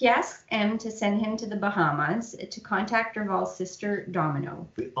Shrublands. He asks M to send him to the Bahamas to contact Derval's sister, Domino.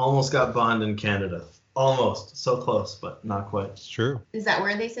 We almost got Bond in Canada. Almost. So close, but not quite. It's true. Is that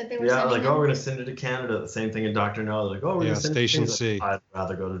where they said they were Yeah, sending like, him? oh, we're going to send it to Canada. The same thing in Dr. No. Like, oh, we're Yeah, going to send Station it to C. I'd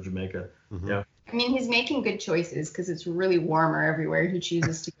rather go to Jamaica. Mhm. Yeah. I mean, he's making good choices because it's really warmer everywhere he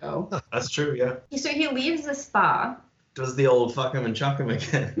chooses to go. That's true, yeah. So he leaves the spa. Does the old fuck him and chuck him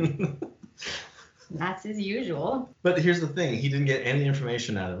again. That's as usual. But here's the thing. He didn't get any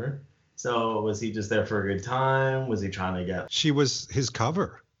information out of her. So was he just there for a good time? Was he trying to get... She was his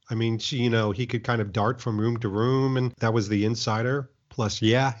cover. I mean, he could kind of dart from room to room, and that was the insider. Plus,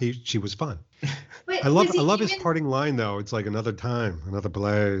 yeah, she was fun. But I love was he his even- parting line though. It's like another time, another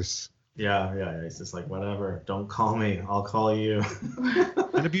place. Yeah. He's just like, whatever. Don't call me. I'll call you.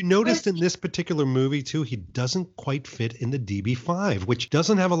 And have you noticed in this particular movie too, he doesn't quite fit in the DB5, which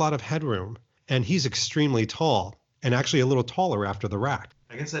doesn't have a lot of headroom, and he's extremely tall, and actually a little taller after the rack.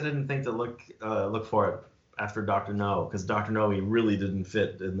 I guess I didn't think to look for it after Dr. No, because Dr. No, he really didn't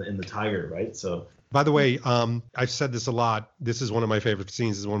fit in the Tiger, right? So... By the way, I've said this a lot. This is one of my favorite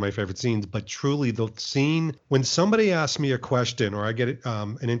scenes. This is one of my favorite scenes. But truly, the scene when somebody asks me a question or I get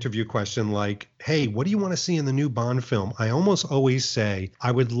an interview question like, hey, what do you want to see in the new Bond film? I almost always say,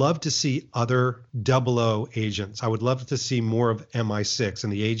 I would love to see other 00 agents. I would love to see more of MI6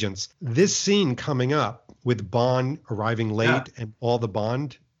 and the agents. This scene coming up with Bond arriving late and all the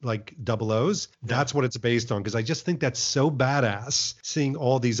Bond like 00s, that's what it's based on, because I just think that's so badass seeing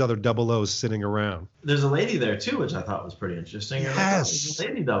all these other 00s sitting around. There's a lady there too, which I thought was pretty interesting. Yes. Like, oh, there's a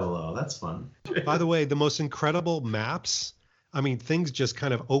lady 00. That's fun. By the way, the most incredible maps. I mean, things just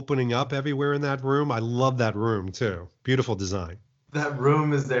kind of opening up everywhere in that room. I love that room too. Beautiful design. That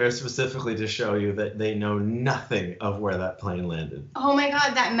room is there specifically to show you that they know nothing of where that plane landed. Oh my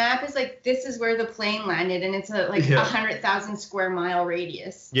God, that map is like, this is where the plane landed, and it's a 100,000 square mile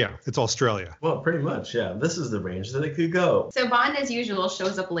radius. Yeah, it's Australia. Well, pretty much, yeah. This is the range that it could go. So Bond, as usual,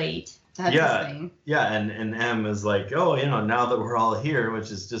 shows up late. That's Yeah. his thing. Yeah, and M is like, oh, now that we're all here,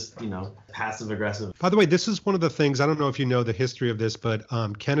 which is just, passive aggressive. By the way, this is one of the things, I don't know if you know the history of this, but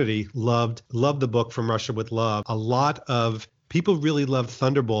Kennedy loved the book From Russia with Love. A lot of people really loved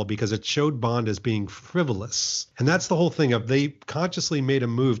Thunderball because it showed Bond as being frivolous. And that's the whole thing of they consciously made a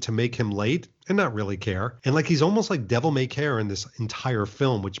move to make him late and not really care. And like he's almost like Devil May Care in this entire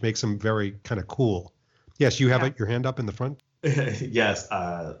film, which makes him very kind of cool. Yes, you have your hand up in the front? Yes,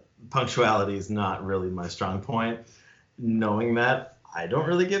 punctuality is not really my strong point. Knowing that, I don't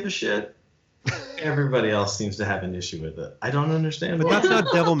really give a shit. Everybody else seems to have an issue with it. I don't understand. But why. that's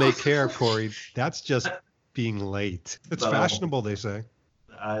not devil may care, Corey. That's just being late. It's But, fashionable, they say.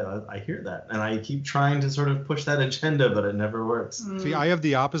 I hear that, and I keep trying to sort of push that agenda, but it never works. See, I have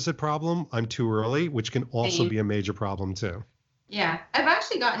the opposite problem. I'm too early, which can also Same. be a major problem too. Yeah, I've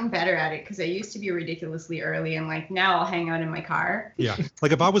actually gotten better at it because I used to be ridiculously early, and like now I'll hang out in my car. Yeah.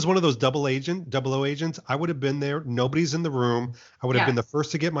 Like if I was one of those double O agents, I would have been there. Nobody's in the room. I would have been the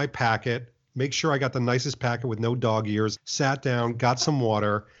first to get my packet, make sure I got the nicest packet with no dog ears, sat down, got some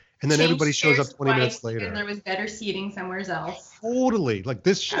water, and then Changed shows up chairs 20 minutes twice because later. there was better seating somewhere else. Totally. Like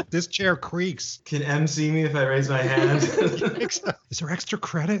this chair creaks. Can M see me if I raise my hand? Is there extra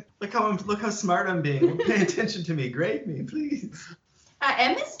credit? look how smart I'm being. Pay attention to me. Grade me, please.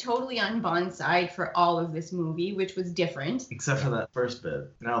 M is totally on Bond's side for all of this movie, which was different. Except for that first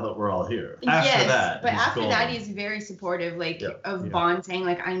bit. Now that we're all here. But he's after that, golden. he's very supportive, like of Yeah. Bond saying,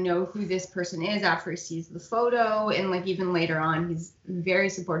 like, I know who this person is after he sees the photo, and like even later on, he's very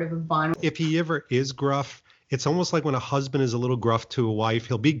supportive of Bond. If he ever is gruff, it's almost like when a husband is a little gruff to a wife.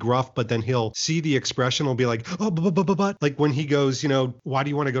 He'll be gruff, but then he'll see the expression. He'll be like, oh, but. Like when he goes, why do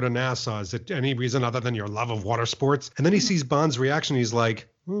you want to go to Nassau? Is it any reason other than your love of water sports? And then he sees Bond's reaction. He's like,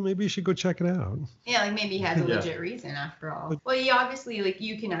 well, maybe you should go check it out. Yeah, like maybe he has a Yeah. legit reason after all. Well, he obviously, like,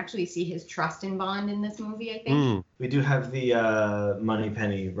 you can actually see his trust in Bond in this movie, I think. We do have the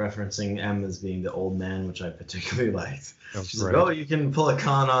Moneypenny referencing M as being the old man, which I particularly liked. That's She's great. like, oh, you can pull a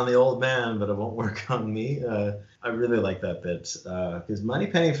con on the old man, but it won't work on me. I really like that bit because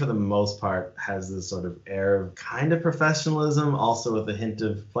Moneypenny, for the most part, has this sort of air of kind of professionalism, also with a hint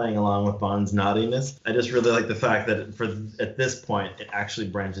of playing along with Bond's naughtiness. I just really like the fact that at this point, it actually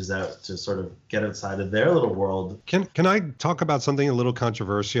branches out to sort of get outside of their little world. Can I talk about something a little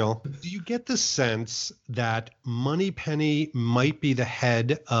controversial? Do you get the sense that Moneypenny might be the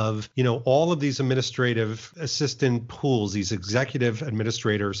head of, all of these administrative assistant pools, these executive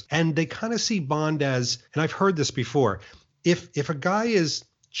administrators, and they kind of see Bond as, and I've heard this before, if a guy is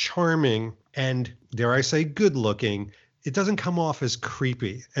charming and, dare I say, good looking, it doesn't come off as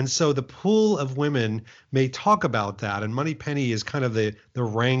creepy. And so the pool of women may talk about that. And Moneypenny is kind of the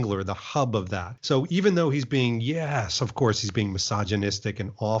wrangler, the hub of that. So even though he's being, yes, of course, he's being misogynistic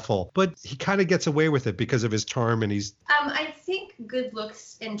and awful, but he kind of gets away with it because of his charm. And he's... I think good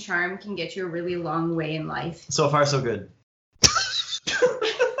looks and charm can get you a really long way in life. So far, so good.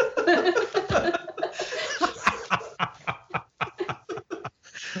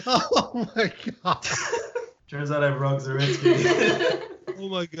 Oh my God. Turns out I broke Zarinsky. Oh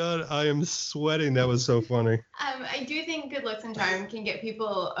my God. I am sweating. That was so funny. I do think good looks and charm can get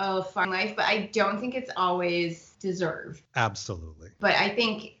people a fun life, but I don't think it's always deserved. Absolutely. But I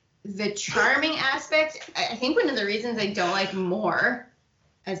think the charming aspect, I think one of the reasons I don't like Moore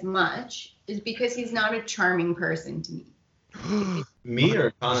as much is because he's not a charming person to me. Me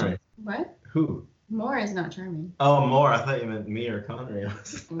or Connery? What? Who? Moore is not charming. Oh, more. I thought you meant me or Connery.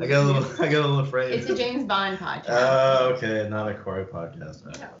 I got a little afraid. It's a James Bond podcast. Oh, okay, not a Corey podcast.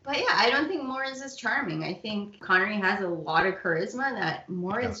 Right. But yeah, I don't think Moore is as charming. I think Connery has a lot of charisma that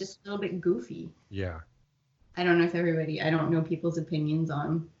Moore is just a little bit goofy. Yeah. I don't know people's opinions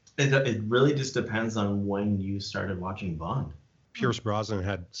on. It really just depends on when you started watching Bond. Pierce Brosnan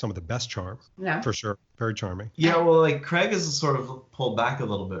had some of the best charm, Yeah. for sure. Very charming. Yeah, well, like Craig is sort of pulled back a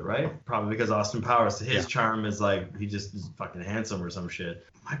little bit, right? Probably because Austin Powers, his charm is like he just is fucking handsome or some shit.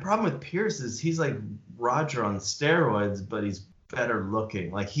 My problem with Pierce is he's like Roger on steroids, but he's better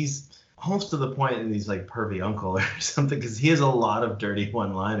looking. Like he's almost to the point and he's like pervy uncle or something because he has a lot of dirty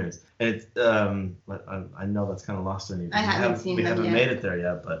one-liners. And it's but I know that's kind of lost on you. I haven't seen We them haven't yet. made it there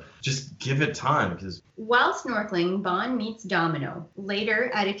yet, but just give it time because While snorkeling, Bond meets Domino. Later,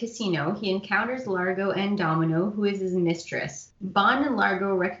 at a casino, he encounters Largo and Domino, who is his mistress. Bond and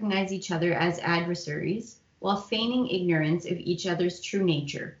Largo recognize each other as adversaries, while feigning ignorance of each other's true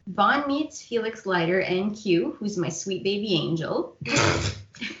nature. Bond meets Felix Leiter and Q, who's my sweet baby angel,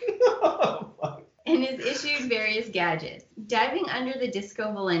 and is issued various gadgets. Diving under the Disco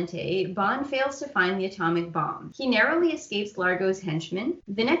Volante, Bond fails to find the atomic bomb. He narrowly escapes Largo's henchmen.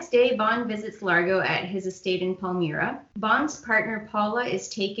 The next day, Bond visits Largo at his estate in Palmyra. Bond's partner Paula is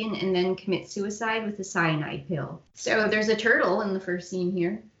taken and then commits suicide with a cyanide pill. So there's a turtle in the first scene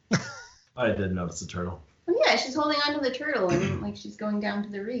here. I did notice the turtle. Oh yeah, she's holding onto the turtle and like she's going down to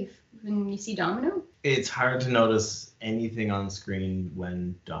the reef. When you see Domino, It's hard to notice anything on screen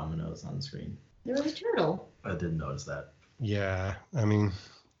when Domino's on screen. there was a turtle. I didn't notice that. Yeah. I mean,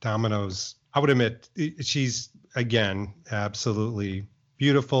 Domino's, I would admit, she's, again, absolutely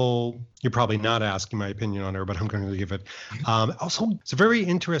beautiful. You're probably not asking my opinion on her, but I'm going to give it. Also, it's a very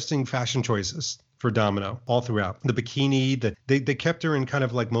interesting fashion choices for Domino all throughout. The bikini, they kept her in kind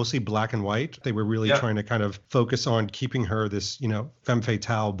of like mostly black and white. They were really trying to kind of focus on keeping her this, femme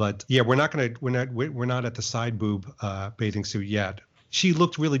fatale. But yeah, we're not at the side boob bathing suit yet. She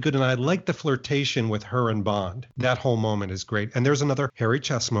looked really good, and I like the flirtation with her and Bond. That whole moment is great. And there's another hairy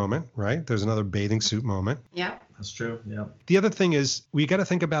chest moment, right? There's another bathing suit moment. Yeah. That's true. Yeah. The other thing is we got to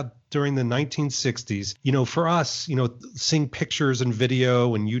think about during the 1960s, for us, seeing pictures and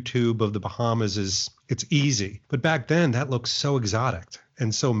video and YouTube of the Bahamas it's easy. But back then that looked so exotic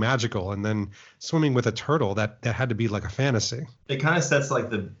and so magical. And then swimming with a turtle, that had to be like a fantasy. It kind of sets like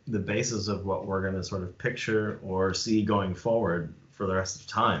the basis of what we're going to sort of picture or see going forward for the rest of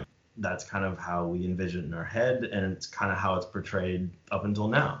time. That's kind of how we envision it in our head, and it's kind of how it's portrayed up until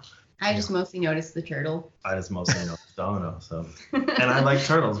now. I just mostly noticed the turtle. I just mostly noticed Domino. So, and I like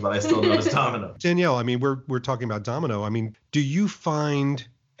turtles, but I still notice Domino. Danielle, I mean, we're talking about Domino. I mean, do you find,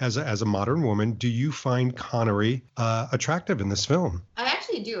 as a modern woman, do you find Connery attractive in this film? I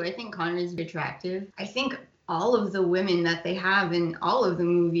actually do. I think Connery is attractive. I think all of the women that they have in all of the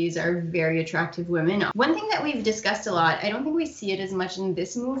movies are very attractive women. One thing that we've discussed a lot, I don't think we see it as much in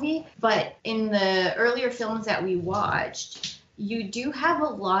this movie, but in the earlier films that we watched, you do have a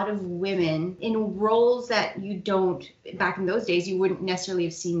lot of women in roles that you don't, back in those days, you wouldn't necessarily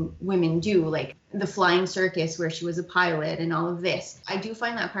have seen women do, like the Flying Circus where she was a pilot and all of this. I do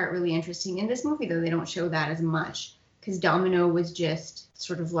find that part really interesting. In this movie, though, they don't show that as much because Domino was just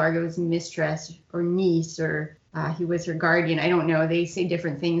sort of Largo's mistress or niece, or he was her guardian. I don't know. They say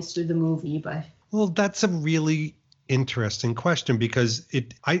different things through the movie, but... Well, that's a really interesting question because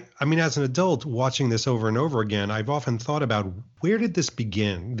I mean, as an adult watching this over and over again, I've often thought about where did this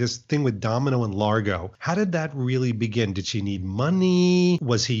begin? This thing with Domino and Largo. How did that really begin? Did she need money?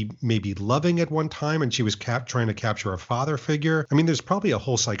 Was he maybe loving at one time and she was trying to capture a father figure? I mean, there's probably a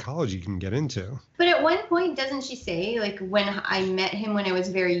whole psychology you can get into. But at one point, doesn't she say, like, when I met him when I was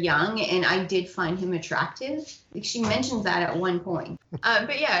very young and I did find him attractive? Like, she mentions that at one point.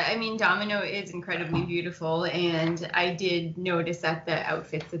 But yeah, I mean, Domino is incredibly beautiful. And I did notice that the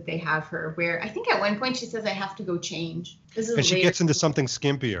outfits that they have her wear, I think at one point she says, I have to go change. And she gets into something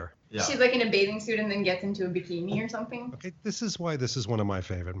skimpier. Yeah. She's like in a bathing suit and then gets into a bikini or something. Okay, this is why this is one of my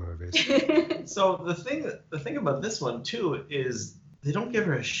favorite movies. So the thing about this one too is they don't give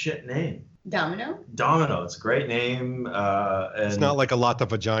her a shit name. Domino? Domino. It's a great name. And it's not like a lot of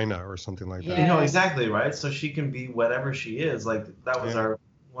vagina or something like that. Yeah. Exactly, right? So she can be whatever she is. Like that was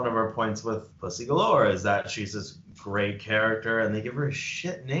one of our points with Pussy Galore is that she's this great character and they give her a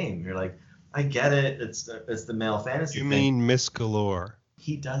shit name. You're like, I get it. It's the male fantasy You thing. mean Miss Galore?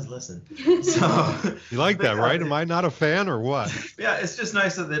 He does listen. So You like that, right? Am I not a fan or what? Yeah, it's just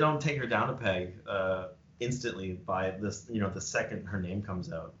nice that they don't take her down a peg instantly by this, the second her name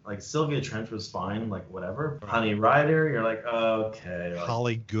comes out. Like Sylvia Trench was fine, like whatever. Honey Rider, you're like, okay. Like,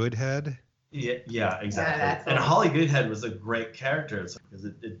 Holly Goodhead? Yeah, exactly. Yeah, and Holly Goodhead was a great character because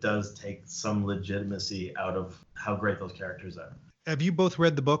it does take some legitimacy out of how great those characters are. Have you both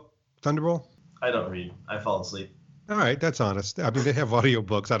read the book, Thunderbolt? I don't read. I fall asleep. All right, that's honest. I mean, they have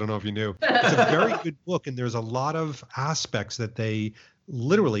audiobooks. I don't know if you knew. It's a very good book, and there's a lot of aspects that they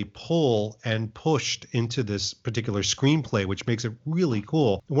literally pull and pushed into this particular screenplay, which makes it really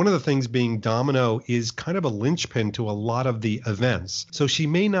cool. One of the things being Domino is kind of a linchpin to a lot of the events. So she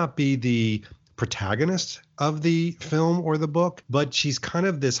may not be the protagonist of the film or the book, but she's kind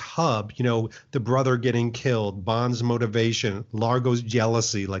of this hub, the brother getting killed, Bond's motivation, Largo's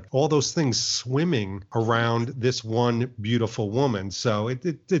jealousy, like all those things swimming around this one beautiful woman. So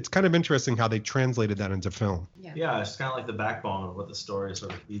it's kind of interesting how they translated that into film. Yeah, it's kind of like the backbone of what the story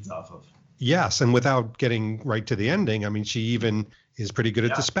sort of feeds off of. Yes, and without getting right to the ending, I mean, she even is pretty good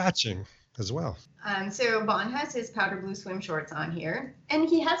at dispatching as well. So Bond has his powder blue swim shorts on here, and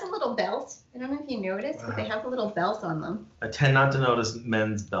he has a little belt. I don't know if you noticed, but they have a little belt on them. I tend not to notice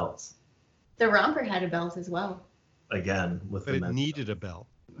men's belts. The romper had a belt as well. Again, with but the it men's needed belt. a belt.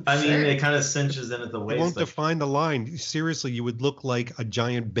 I mean, it kind of cinches in at the waist. It won't define the line. Seriously, you would look like a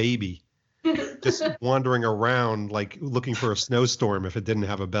giant baby just wandering around, like looking for a snowstorm if it didn't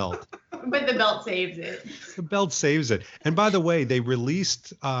have a belt. But the belt saves it. The belt saves it. And by the way, they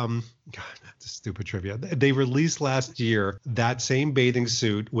released, God, that's stupid trivia. They released last year that same bathing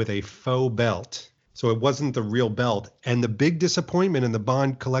suit with a faux belt. So it wasn't the real belt. And the big disappointment in the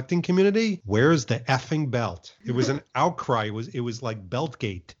Bond collecting community, where's the effing belt? It was an outcry. It was like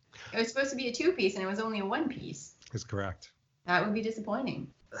Beltgate. It was supposed to be a 2-piece, and it was only a 1-piece. That's correct. That would be disappointing.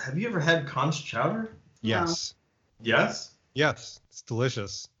 Have you ever had conch chowder? Yes. Yes? Yes, it's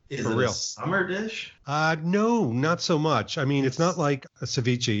delicious. Is For it real. a summer dish? No, not so much. I mean, it's not like a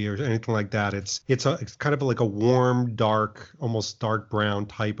ceviche or anything like that. It's kind of like a warm, dark, almost dark brown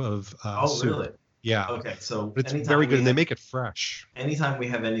type of soup. Really? Yeah. Okay, so But it's anytime very good, we and they have- make it fresh. anytime we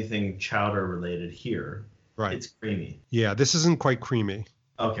have anything chowder related here, Right. it's creamy. Yeah, this isn't quite creamy.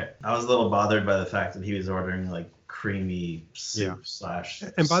 Okay, I was a little bothered by the fact that he was ordering like creamy soup slash.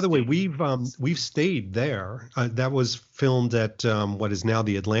 And by the way, stew. we've stayed there. That was filmed at what is now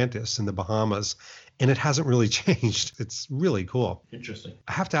the Atlantis in the Bahamas, and it hasn't really changed. It's really cool. Interesting.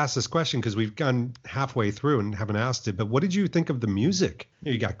 I have to ask this question because we've gone halfway through and haven't asked it. But what did you think of the music?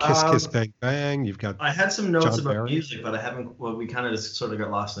 You got Kiss Kiss Bang Bang. You've got I had some notes John about Barry? music, but I haven't. Well, we kind of just sort of got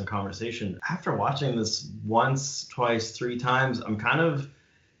lost in the conversation. After watching this once, twice, three times, I'm kind of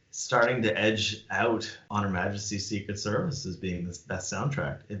starting to edge out On Her Majesty's Secret Service as being this best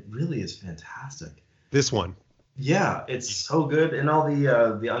soundtrack. It really is fantastic. this one. Yeah, it's so good, and all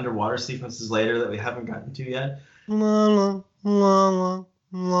the underwater sequences later that we haven't gotten to yet. La, la, la, la,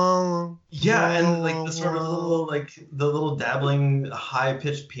 la, la, Yeah, and like la, the sort of la. little the little dabbling high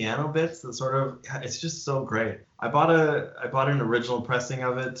pitched piano bits that sort of it's just so great. I bought an original pressing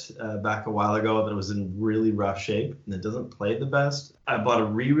of it back a while ago that was in really rough shape and it doesn't play the best. I bought a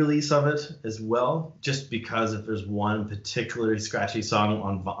re-release of it as well, just because if there's one particularly scratchy song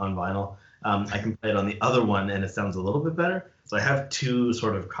on vinyl, I can play it on the other one and it sounds a little bit better. So I have two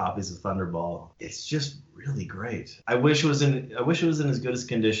sort of copies of Thunderball. It's just really great. I wish it was in as good as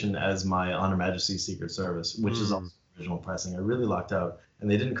condition as my On Her Majesty's Secret Service, which is also original pressing. I really lucked out, and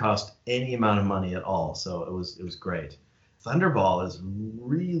they didn't cost any amount of money at all, so it was great. Thunderball is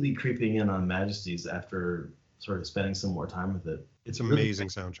really creeping in on Majesty's after sort of spending some more time with it. It's amazing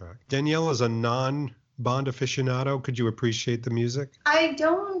soundtrack. Danielle is a non-Bond aficionado. Could you appreciate the music? I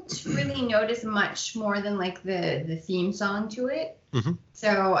don't really notice much more than like the theme song to it. Mhm.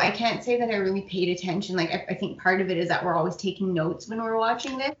 So I can't say that I really paid attention. Like I think part of it is that we're always taking notes when we're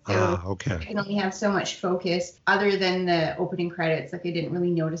watching this. So I Okay. can only have so much focus other than the opening credits. Like I didn't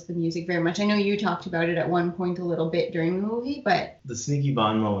really notice the music very much. I know you talked about it at one point a little bit during the movie, but The sneaky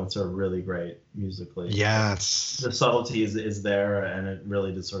Bond moments are really great musically. Yes. The subtlety is there, and it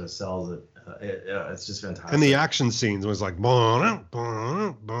really just sort of sells it. It's just fantastic. And the action scenes was like,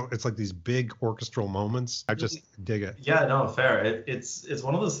 it's like these big orchestral moments. I just dig it. Yeah, no, fair. It's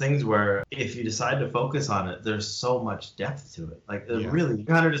one of those things where if you decide to focus on it, there's so much depth to it. Like really, you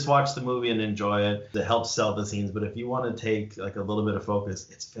kind of just watch the movie and enjoy it. It helps sell the scenes, but if you want to take like a little bit of focus,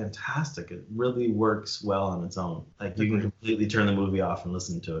 it's fantastic. It really works well on its own. Like you can completely turn the movie off and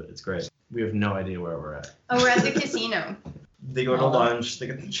listen to it. It's great. We have no idea where we're at. we're at the casino. They go to lunch. They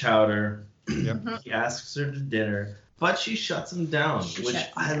get the chowder. Yep. He asks her to dinner, but she shuts him down, She which shuts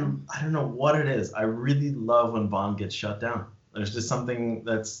him I down. don't know what it is. I really love when Bond gets shut down. There's just something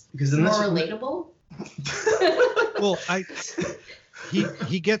that's because in More this relatable. Well,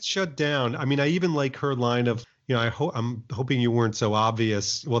 he gets shut down. I mean, I even like her line of, I'm hoping you weren't so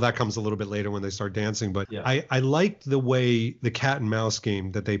obvious. Well, that comes a little bit later when they start dancing, but Yeah. I liked the way the cat and mouse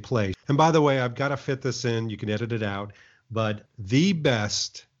game that they play. And by the way, I've got to fit this in. You can edit it out, but the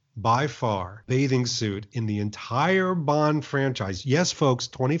best by far bathing suit in the entire Bond franchise. Yes, folks,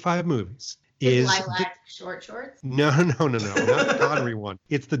 25 movies. Is lilac short shorts. No, not the Connery one.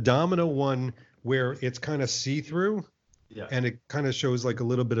 It's the Domino one where it's kind of see-through. Yeah. And it kind of shows like a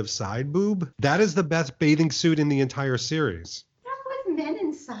little bit of side boob. That is the best bathing suit in the entire series. That was men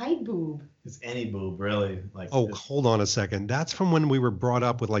inside boob. It's any boob, really. Like Oh, hold on a second. That's from when we were brought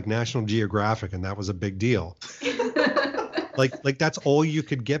up with like National Geographic, and that was a big deal. Like that's all you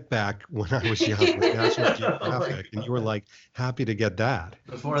could get back when I was young with National Geographic, and you were like happy to get that.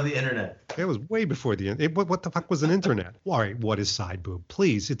 before the internet. It was way before the what the fuck was an internet? All right, what is side boob?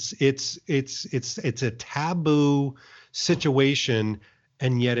 Please, it's a taboo situation,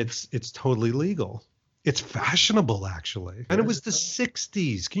 and yet it's totally legal. It's fashionable, actually. And it was the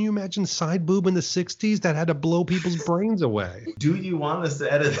 60s. Can you imagine side boob in the 60s that had to blow people's brains away? Do you want us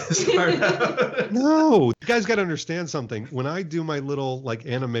to edit this part out? No. You guys got to understand something. When I do my little like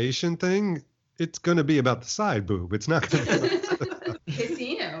animation thing, it's going to be about the side boob. It's not going to be.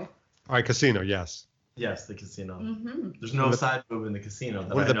 Casino. All right, casino, yes. Yes, the casino. Mm-hmm. There's no side boob in the casino.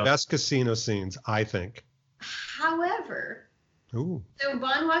 That One of I the know. best casino scenes, I think. However, Ooh. so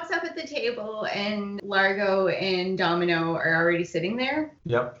Bond walks up at the table and Largo and Domino are already sitting there.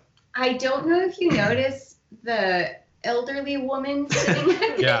 Yep. I don't know if you notice the elderly woman sitting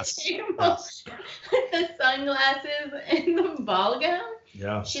at the Yes. table Yes. with the sunglasses and the ball gown.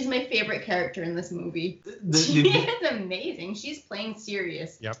 Yeah. She's my favorite character in this movie. The She is amazing. She's playing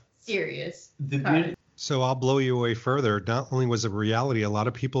serious. Yep. Serious. beauty, So I'll blow you away further. Not only was it reality, a lot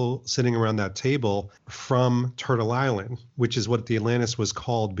of people sitting around that table from Turtle Island, which is what the Atlantis was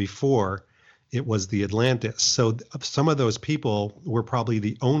called before it was the Atlantis. So some of those people were probably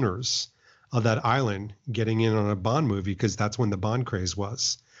the owners of that island getting in on a Bond movie because that's when the Bond craze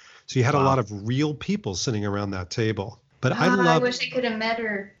was. So you had a lot of real people sitting around that table. But I wish I could have met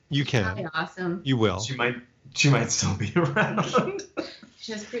her. You can. That'd be awesome. You will. She might still be around.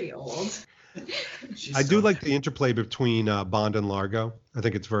 She's pretty old. I do like the interplay between Bond and Largo. I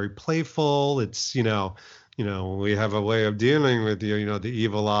think it's very playful. It's, we have a way of dealing with the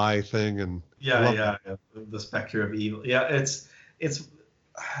evil eye thing. And yeah. The specter of evil. Yeah, it's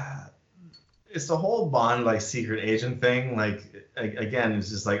the whole Bond like secret agent thing. Like again, it's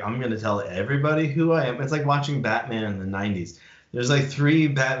just like I'm gonna tell everybody who I am. It's like watching Batman in the '90s. There's like 3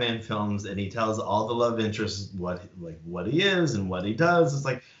 Batman films, and he tells all the love interests what he is and what he does. It's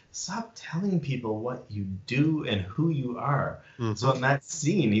like, stop telling people what you do and who you are. Mm-hmm. So in that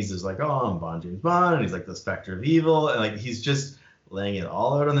scene, he's just like, oh, I'm Bond, James Bond, and he's like the specter of evil, and like he's just laying it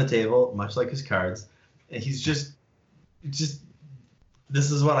all out on the table, much like his cards, and he's just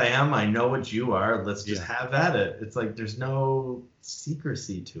this is what I am. I know what you are. Let's just have at it. It's like there's no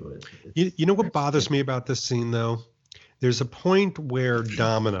secrecy to it. You know what bothers me about this scene though? There's a point where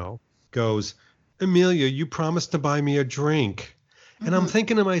Domino goes, Amelia, you promised to buy me a drink. And I'm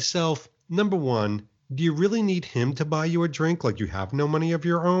thinking to myself, number one, do you really need him to buy you a drink? Like you have no money of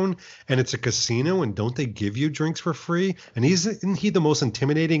your own and it's a casino and don't they give you drinks for free? And isn't he the most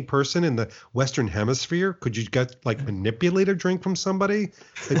intimidating person in the Western Hemisphere? Could you manipulate a drink from somebody?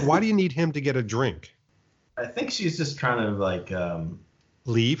 Like, why do you need him to get a drink? I think she's just trying to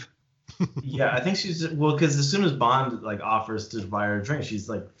leave. Yeah, I think she's because as soon as Bond offers to buy her a drink, she's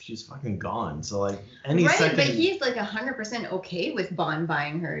fucking gone. So any second. But he's 100% okay with Bond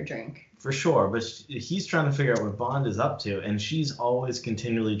buying her a drink. For sure, but he's trying to figure out what Bond is up to, and she's always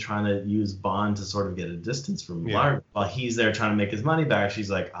continually trying to use Bond to sort of get a distance from Largo. While he's there trying to make his money back,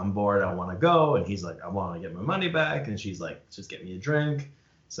 she's like, I'm bored, I want to go, and he's like, I want to get my money back, and she's like, just get me a drink.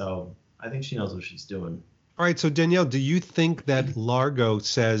 So I think she knows what she's doing. All right, so Danielle, do you think that Largo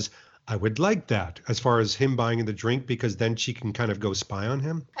says, I would like that, as far as him buying the drink, because then she can kind of go spy on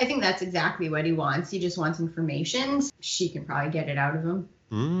him? I think that's exactly what he wants. He just wants information. She can probably get it out of him.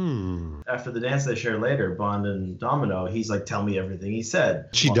 After the dance they share later, Bond and Domino, he's like, tell me everything he said.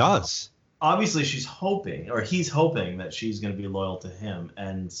 She does. Obviously, he's hoping that she's going to be loyal to him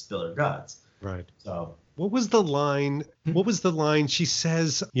and spill her guts. Right. So what was the line? She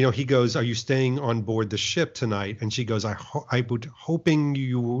says, he goes, are you staying on board the ship tonight? And she goes, I would hoping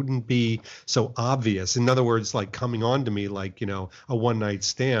you wouldn't be so obvious. In other words, like coming on to me like, a one night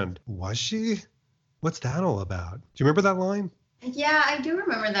stand. Was she? What's that all about? Do you remember that line? Yeah, I do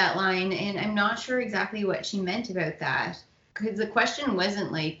remember that line, and I'm not sure exactly what she meant about that. Because the question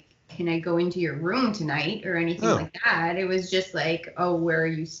wasn't like, can I go into your room tonight or anything like that. It was just like, oh, where are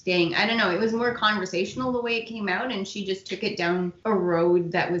you staying? I don't know. It was more conversational the way it came out, and she just took it down a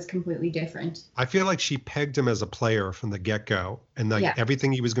road that was completely different. I feel like she pegged him as a player from the get-go, and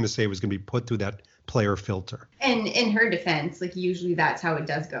everything he was going to say was going to be put through that player filter. And in her defense, usually that's how it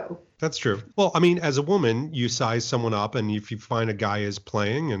does go. That's true. Well, I mean, as a woman, you size someone up, and if you find a guy is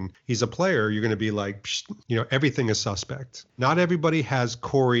playing and he's a player, you're going to be like, everything is suspect. Not everybody has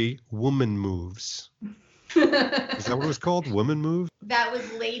Corey woman moves. Is that what it was called? Woman moves? That was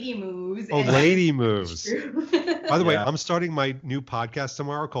lady moves. Oh, lady moves. By the way, I'm starting my new podcast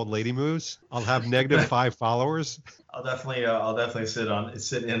tomorrow called Lady Moves. I'll have -5 followers. I'll definitely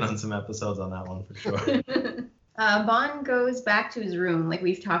sit in on some episodes on that one for sure. Bond goes back to his room. Like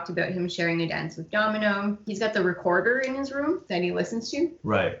we've talked about him sharing a dance with Domino. He's got the recorder in his room that he listens to.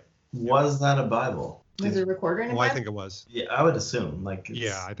 Right. Was that a Bible? Was a recorder in a Bible? I think it was. Yeah, I would assume.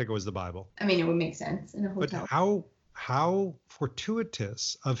 Yeah, I think it was the Bible. I mean, it would make sense in a hotel. But how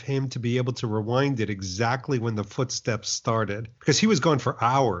fortuitous of him to be able to rewind it exactly when the footsteps started. Because he was gone for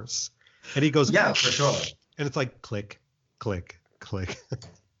hours. And he goes, yeah, for sure. And it's like click, click, click.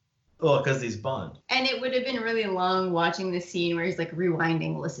 Well, because he's Bond. And it would have been really long watching the scene where he's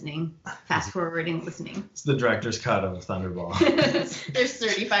rewinding, listening, fast forwarding, listening. It's the director's cut of Thunderball. There's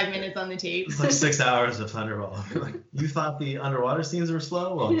 35 minutes on the tape. It's like 6 hours of Thunderball. You thought the underwater scenes were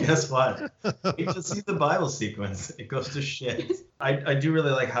slow? Well, guess what? You just see the Bible sequence. It goes to shit. I do really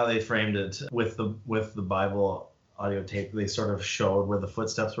like how they framed it with the Bible audio tape. They sort of showed where the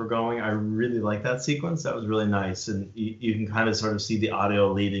footsteps were going. I really like that sequence. That was really nice. And you can kind of sort of see the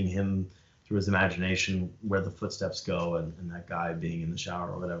audio leading him through his imagination where the footsteps go and that guy being in the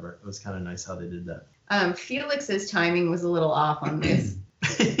shower or whatever. It was kind of nice how they did that. Felix's timing was a little off on this.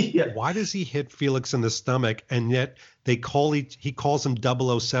 Yeah. Why does he hit Felix in the stomach and yet he calls him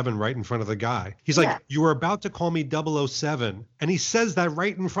 007 right in front of the guy? He's like, you were about to call me 007, and he says that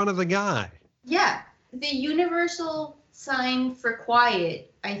right in front of the guy. Yeah. The universal sign for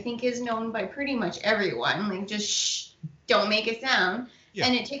quiet, I think, is known by pretty much everyone. Like, just shh, don't make a sound. Yeah.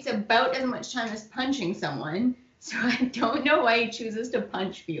 And it takes about as much time as punching someone. So I don't know why he chooses to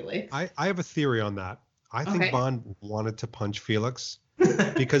punch Felix. I have a theory on that. I think Bond wanted to punch Felix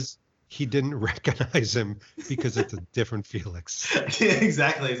because he didn't recognize him because it's a different Felix. Yeah,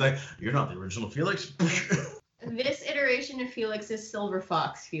 exactly. He's like, you're not the original Felix. This iteration of Felix is Silver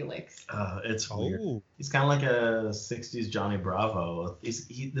Fox Felix. It's weird. He's kind of like a 60s Johnny Bravo.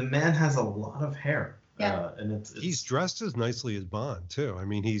 The man has a lot of hair. Yeah. And it's he's dressed as nicely as Bond, too. I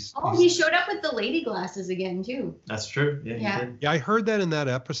mean, he showed up with the lady glasses again, too. That's true. Yeah, he did. Yeah, I heard that in that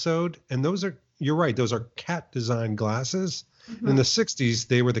episode. And you're right, those are cat design glasses. Mm-hmm. In the 60s,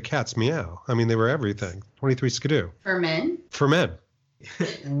 they were the cat's meow. I mean, they were everything. 23 Skidoo. For men? For men.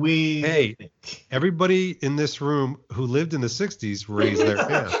 Hey, everybody in this room who lived in the 60s raised their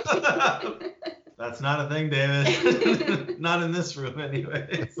hand. That's not a thing, David. Not in this room,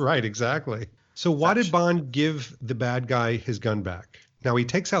 anyway. Right, exactly. So why did Bond give the bad guy his gun back? Now, he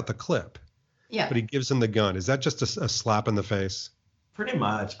takes out the clip. Yeah. But he gives him the gun. Is that just a slap in the face? Pretty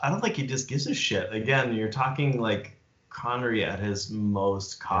much. I don't think he just gives a shit. Again, you're talking like Connery at his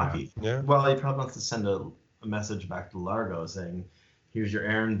most cocky. Yeah. Well, he probably wants to send a message back to Largo saying, here's your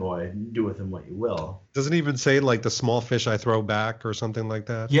errand boy, do with him what you will. Doesn't he even say like the small fish I throw back or something like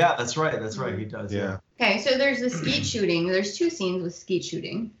that? Yeah, that's right. He does. Yeah. Okay, so there's the skeet shooting. There's two scenes with skeet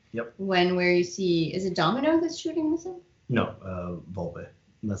shooting. Yep. Where you see, is it Domino that's shooting with him? No, Volpe.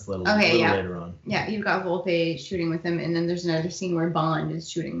 That's a little later on. Yeah, you've got Volpe shooting with him, and then there's another scene where Bond is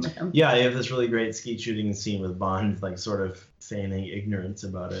shooting with him. Yeah, you have this really great skeet shooting scene with Bond, like sort of feigning ignorance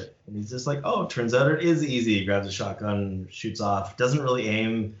about it. And he's just like, oh, turns out it is easy. He grabs a shotgun, shoots off, doesn't really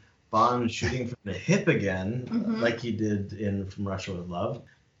aim. Bond shooting from the hip again, like he did in From Russia with Love.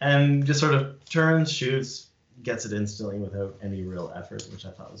 And just sort of turns, shoots, gets it instantly without any real effort, which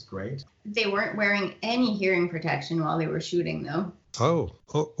I thought was great. They weren't wearing any hearing protection while they were shooting, though. Oh,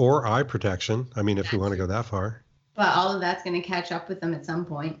 or eye protection. I mean, if you want to go that far. But all of that's going to catch up with them at some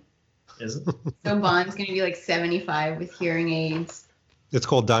point. Is it? So Bond's going to be like 75 with hearing aids. It's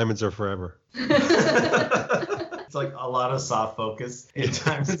called Diamonds Are Forever. It's like a lot of soft focus in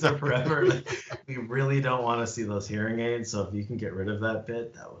Diamonds Are Forever. We really don't want to see those hearing aids, so if you can get rid of that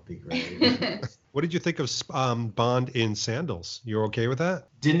bit, that would be great. What did you think of Bond in sandals? You're okay with that?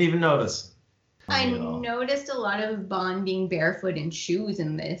 Didn't even notice. I noticed a lot of Bond being barefoot in shoes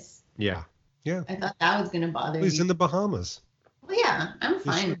in this. Yeah. I thought that was going to bother you. He's in the Bahamas. Well, yeah, I'm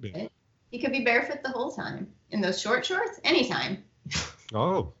fine with it. He could be barefoot the whole time. In those short shorts, anytime.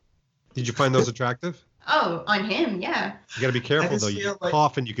 Oh. Did you find those attractive? Oh, on him, yeah. You got to be careful, though. You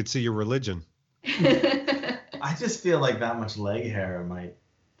cough and you could see your religion. I just feel like that much leg hair might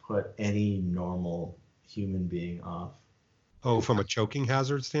put any normal human being off. Oh, from a choking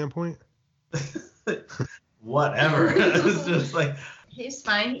hazard standpoint? Whatever. It's just like... He's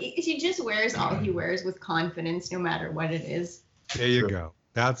fine. He just wears all he wears with confidence, no matter what it is. There you go.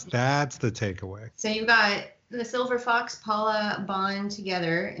 That's the takeaway. So you've got the Silver Fox, Paula, Bond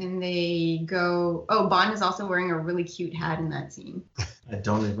together, and they go... Oh, Bond is also wearing a really cute hat in that scene. I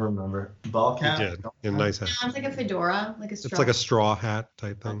don't even remember. Ball cap? He did. A nice hat. Sounds like a fedora, like a straw. It's like a straw hat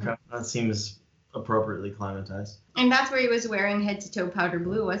type thing. Okay. That seems appropriately climatized. And that's where he was wearing head to toe powder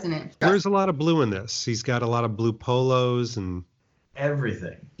blue, wasn't it? There's a lot of blue in this. He's got a lot of blue polos and...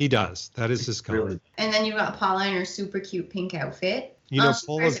 Everything. He does. That is his color. Really. And then you've got Paula in her super cute pink outfit. You know,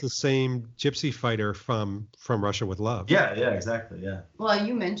 Paula's the same gypsy fighter from Russia with Love. Yeah, exactly, yeah. Well,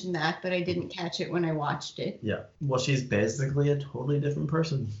 you mentioned that, but I didn't catch it when I watched it. Yeah. Well, she's basically a totally different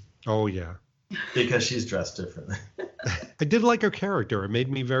person. Oh, yeah. Because she's dressed differently. I did like her character. It made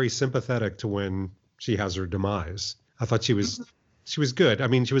me very sympathetic to when she has her demise. I thought she was good. I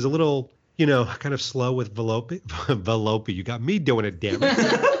mean, she was a little... You know, kind of slow with Volpe. Volpe, you got me doing it, damn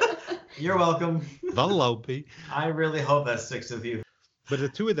it. You're welcome. Volpe. I really hope that sticks with you. But the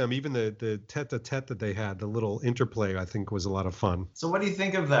two of them, even the tete-a-tete that they had, the little interplay, I think was a lot of fun. So what do you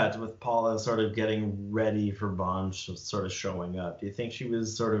think of that with Paula sort of getting ready for Bond sort of showing up? Do you think she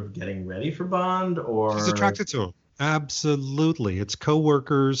was sort of getting ready for Bond or... She's attracted to him. Absolutely. It's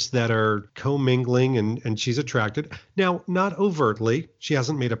co-workers that are co-mingling and she's attracted. Now, not overtly. She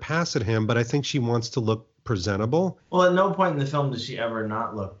hasn't made a pass at him, but I think she wants to look presentable. Well, at no point in the film does she ever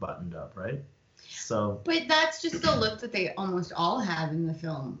not look buttoned up, right? So, But that's just the look that they almost all have in the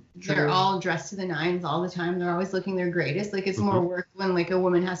film. True. They're all dressed to the nines all the time. They're always looking their greatest. Like, it's more work when like a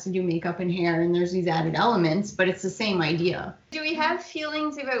woman has to do makeup and hair and there's these added elements, but it's the same idea. Do we have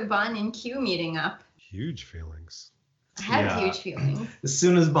feelings about Bond and Q meeting up? Huge feelings. I have Yeah. huge feelings. as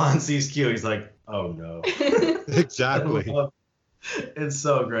soon as Bond sees Q, he's like, oh no. Exactly. It's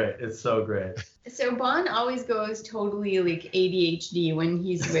so great. It's so great. So Bond always goes totally like ADHD when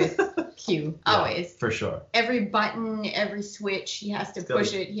he's with Q. Yeah, Always. for sure. Every button, every switch, he has to gotta-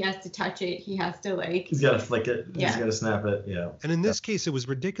 push it, he has to touch it, he has to like. He's got to flick it. Yeah. He's got to snap it. Yeah. And in this case, it was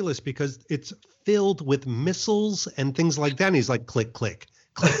ridiculous because it's filled with missiles and things like that. And he's like, click, click,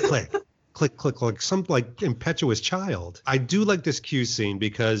 click, click, click, click, like some like impetuous child. I do like this Q scene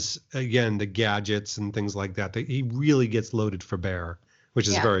because, again, the gadgets and things like that, he really gets loaded for bear, which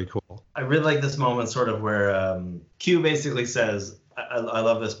is Yeah. very cool. I really like this moment, sort of where Q basically says, I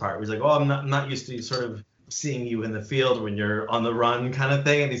love this part. Where he's like, "Oh, I'm not used to sort of seeing you in the field when you're on the run," kind of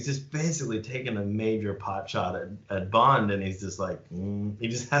thing. And he's just basically taking a major pot shot at Bond, and he's just like, he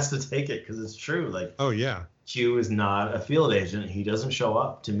just has to take it because it's true. Like, Oh, yeah. Q is not a field agent. He doesn't show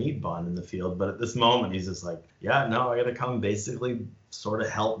up to meet Bond in the field, but at this moment, he's just like, "Yeah, no, I got to come, basically, sort of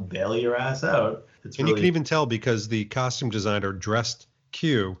help bail your ass out." It's And really you can even tell because the costume designer dressed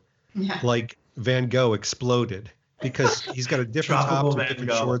Q Yeah. like Van Gogh exploded because he's got a different Tropical top, Van different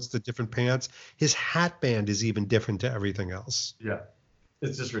Gogh. shorts, the different pants. His hat band is even different to everything else. yeah,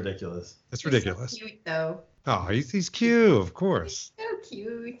 it's just ridiculous. It's He's so ridiculous. cute though. Oh, he's cute, of course. So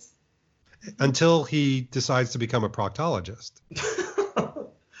cute. Until he decides to become a proctologist.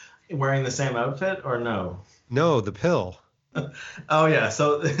 Wearing the same outfit or no? No, the pill. Oh yeah,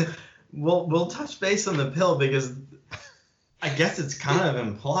 so we'll touch base on the pill because I guess it's kind of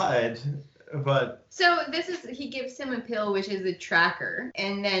implied, but So he gives him a pill which is a tracker,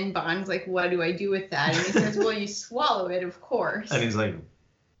 and then Bond's like, "What do I do with that?" And he says, "Well, you swallow it, of course." and he's like,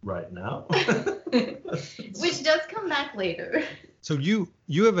 right now. Which does come back later. So you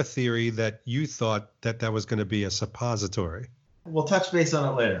have a theory that you thought that was going to be a suppository. We'll touch base on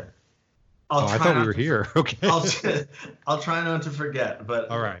it later. I thought we were here. Okay. I'll try not to forget, but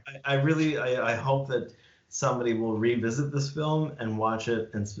All right. I really hope that somebody will revisit this film and watch it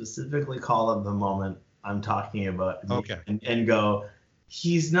and specifically call up the moment I'm talking about. Okay. And go,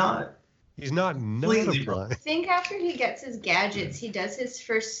 he's not. He's not Completely a blind. I think after he gets his gadgets, he does his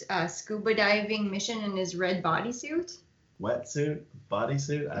first scuba diving mission in his red bodysuit. Wetsuit,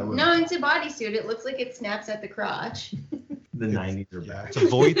 bodysuit. I would. No, it's a bodysuit. It looks like it snaps at the crotch. The 90s are Yeah, back.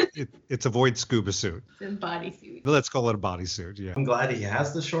 it's a void scuba suit. It's a bodysuit. Let's call it a bodysuit. Yeah. I'm glad he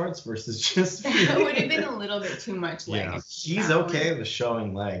has the shorts versus just. That would have been a little bit too much leg. Yeah. He's okay with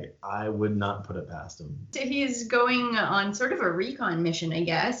showing leg. I would not put it past him. So he's going on sort of a recon mission, I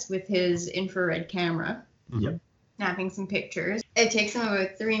guess, with his infrared camera, Mhm. snapping some pictures. It takes him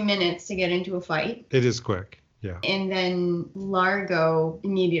about 3 minutes to get into a fight. It is quick. Yeah. And then Largo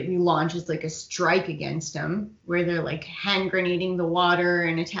immediately launches like a strike against him, where they're like hand grenading the water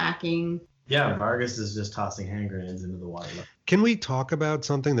and attacking. Yeah, Vargas is just tossing hand grenades into the water. Can we talk about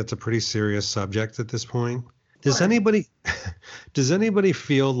something that's a pretty serious subject at this point? Does Sure. anybody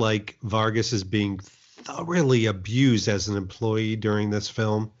feel like Vargas is being thoroughly abused as an employee during this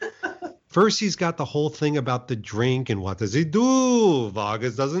film? First, he's got the whole thing about the drink and what does he do?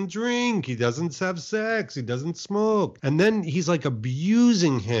 Vargas doesn't drink. He doesn't have sex. He doesn't smoke. And then he's like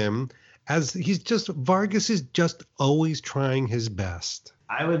abusing him as Vargas is just always trying his best.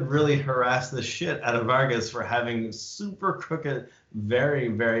 I would really harass the shit out of Vargas for having super crooked, very,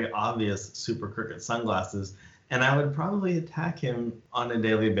 very obvious super crooked sunglasses. And I would probably attack him on a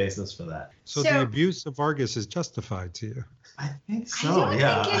daily basis for that. So So- the abuse of Vargas is justified to you. I think I so, don't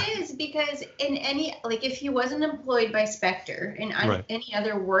yeah. think it is, because in any, like, if he wasn't employed by Spectre in Right. any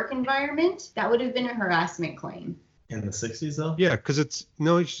other work environment, that would have been a harassment claim. In the 60s, though? Yeah, because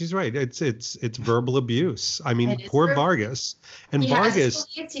she's right. It's verbal abuse. I mean, It is poor verbal. Vargas. And He has Vargas, his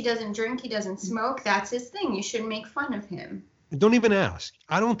beliefs, he doesn't drink, he doesn't smoke. That's his thing. You shouldn't make fun of him. don't even ask.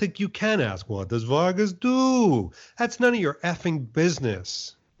 I don't think you can ask. What does Vargas do? That's none of your effing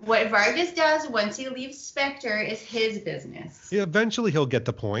business. What Vargas does once he leaves Spectre is his business. Yeah, eventually he'll get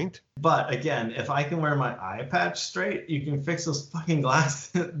the point. But again, if I can wear my eye patch straight, you can fix those fucking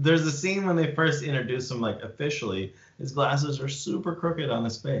glasses. There's a scene when they first introduce him, like, officially. His glasses are super crooked on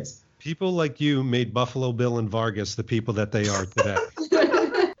his face. People like you made Buffalo Bill and Vargas the people that they are today.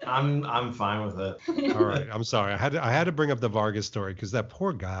 I'm fine with it. All right, I'm sorry. I had to bring up the Vargas story because that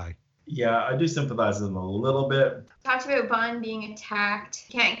poor guy. Yeah, I do sympathize with him a little bit. Talked about Bond being attacked.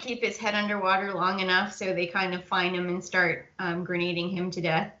 Can't keep his head underwater long enough, so they kind of find him and start grenading him to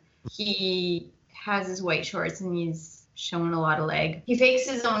death. He has his white shorts and he's showing a lot of leg. He fakes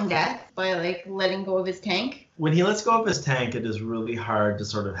his own death by like letting go of his tank. When he lets go of his tank, it is really hard to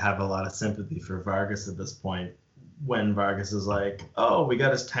sort of have a lot of sympathy for Vargas at this point. When Vargas is like, oh, we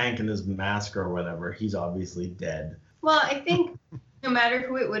got his tank and his mask or whatever, he's obviously dead. Well, I think no matter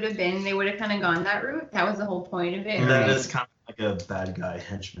who it would have been, they would have kind of gone that route. That was the whole point of it. And right? that is kind of like a bad guy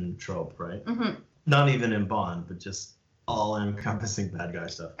henchman trope, right? Mm-hmm. Not even in Bond, but just all-encompassing bad guy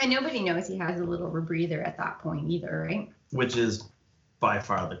stuff. And nobody knows he has a little rebreather at that point either, right? Which is by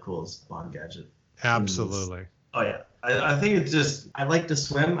far the coolest Bond gadget. Absolutely. Oh, yeah. I think it's just, I like to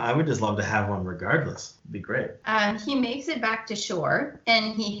swim. I would just love to have one regardless. It'd be great. He makes it back to shore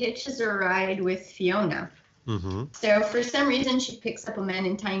and he hitches a ride with Fiona. Mm-hmm. So for some reason, she picks up a man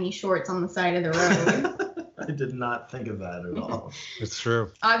in tiny shorts on the side of the road. I did not think of that at all. It's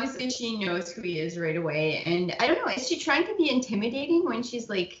true. Obviously, she knows who he is right away. And I don't know, is she trying to be intimidating when she's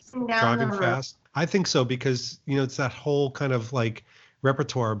like down Driving the road? fast. I think so because, it's that whole kind of like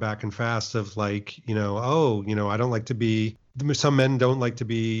repertoire back and fast of like, I don't like to be, some men don't like to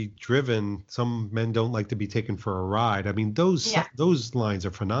be driven. Some men don't like to be taken for a ride. I mean, those lines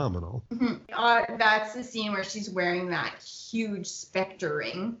are phenomenal. Mm-hmm. That's the scene where she's wearing that huge Spectre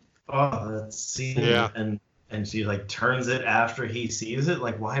ring. Oh, that scene. Yeah. And she like turns it after he sees it.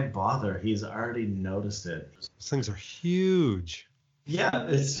 Like, why bother? He's already noticed it. Those things are huge. Yeah,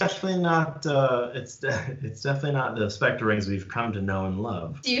 it's definitely not. It's definitely not the Spectre rings we've come to know and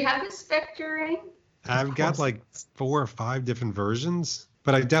love. Do you have a Spectre ring? I've got like 4 or 5 different versions,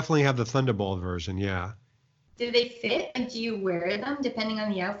 but I definitely have the Thunderball version. Yeah. Do they fit? And do you wear them depending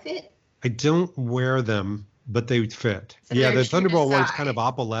on the outfit? I don't wear them, but they fit. So Yeah, the they're true to Thunderball one's size. kind of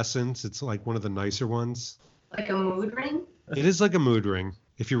opalescent. It's like one of the nicer ones. Like a mood ring? It is like a mood ring.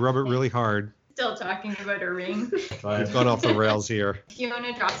 If you rub it really hard, Still talking about a ring. you've gone off the rails here.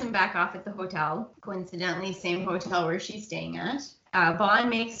 Fiona drops him back off at the hotel. Coincidentally, same hotel where she's staying at. Bond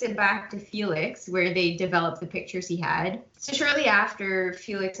makes it back to Felix, where they develop the pictures he had. So shortly after,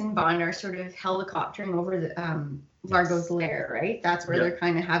 Felix and Bond are sort of helicoptering over the Largo's lair, right? That's where they're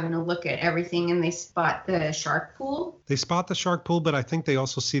kind of having a look at everything, and they spot the shark pool. They spot the shark pool, but I think they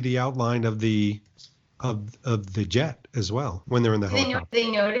also see the outline of the jet as well when they're in the helicopter.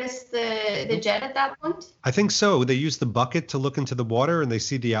 They notice the jet at that point. I think so. They use the bucket to look into the water, and they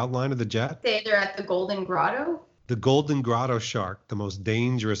see the outline of the jet. They're at the Golden Grotto. The golden grotto shark, the most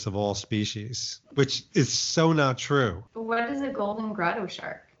dangerous of all species, which is so not true. What is a Golden Grotto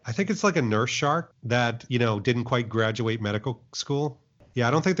shark? I think it's like a nurse shark that, didn't quite graduate medical school. Yeah,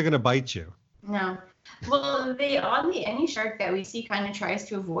 I don't think they're going to bite you. No. Well, any shark that we see kind of tries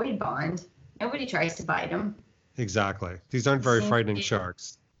to avoid Bond. Nobody tries to bite him. Exactly. These aren't very frightening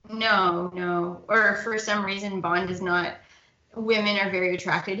sharks. No. Or for some reason, Bond is not. Women are very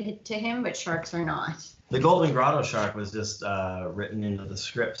attracted to him, but sharks are not. The Golden Grotto shark was just written into the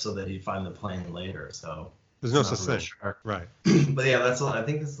script so that he'd find the plane later. So There's no it's not such a real thing. shark. Right. But yeah, I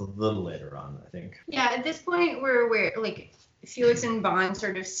think that's a little later on. I think. Yeah, at this point, where like Felix and Bond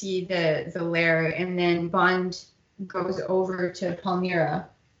sort of see the lair, and then Bond goes over to Palmyra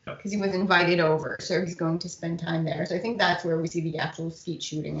because he was invited over, so he's going to spend time there. So I think that's where we see the actual skeet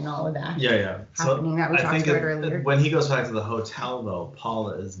shooting and all of that. Yeah. Happening that we I talked think about earlier. when he goes back to the hotel, though,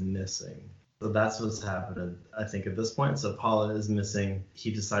 Paula is missing. So that's what's happening, I think, at this point. So Paula is missing. He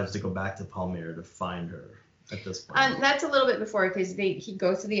decides to go back to Palmyra to find her at this point. That's a little bit before, because he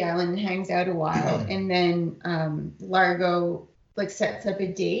goes to the island and hangs out a while, and then Largo sets up a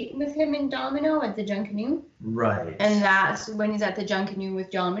date with him and Domino at the Junkanoo. Right. And that's when he's at the Junkanoo with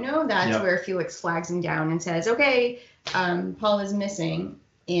Domino. That's where Felix flags him down and says, okay, Paula's missing.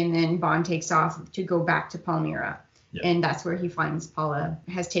 And then Bond takes off to go back to Palmyra. Yep. And that's where he finds Paula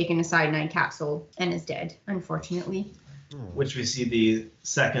has taken a cyanide capsule and is dead, unfortunately. Which we see the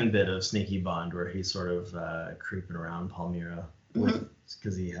second bit of Sneaky Bond, where he's sort of creeping around Palmyra.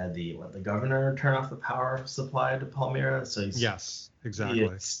 Because he had the governor turn off the power supply to Palmyra. So he's exactly.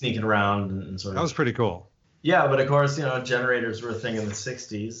 Sneaking around and sort of. That was pretty cool. Yeah, but of course, generators were a thing in the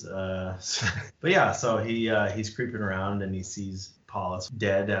 60s. But yeah, so he's creeping around and he sees Paula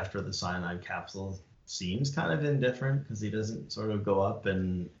dead after the cyanide capsule. Seems kind of indifferent because he doesn't sort of go up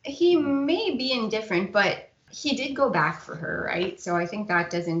and. He may be indifferent, but he did go back for her, right? So I think that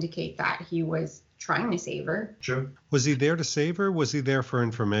does indicate that he was trying to save her. True. Was he there to save her? Was he there for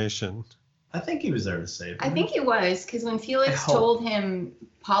information? I think he was there to save her. I think he was, because when Felix told him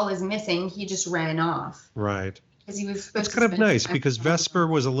Paul is missing, he just ran off. Right. Because he was. It's kind of nice because Vesper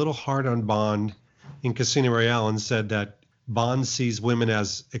was a little hard on Bond in Casino Royale and said that Bond sees women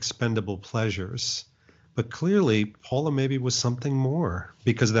as expendable pleasures. But clearly, Paula maybe was something more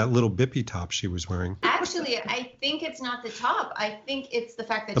because of that little bippy top she was wearing. Actually, I think it's not the top. I think it's the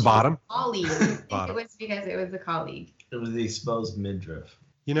fact that The she bottom? was a colleague. I think Bottom. it was because it was a colleague. It was the exposed midriff.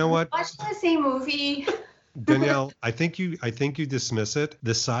 You know what, Watching the same movie. Danielle? I think you dismiss it.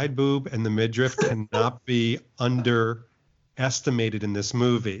 The side boob and the midriff cannot be underestimated in this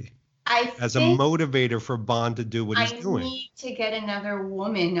movie as a motivator for Bond to do what he's doing. I need to get another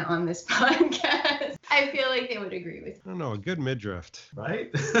woman on this podcast. I feel like they would agree with I don't know, a good midriff.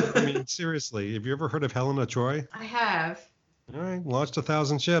 Right? I mean, seriously, have you ever heard of Helena Troy? I have. All right, launched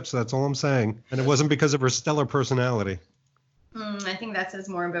 1,000 ships. That's all I'm saying. And it wasn't because of her stellar personality. I think that says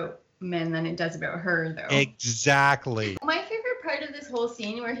more about men than it does about her, though. Exactly. My favorite part of this whole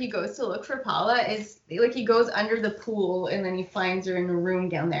scene where he goes to look for Paula is like he goes under the pool and then he finds her in a room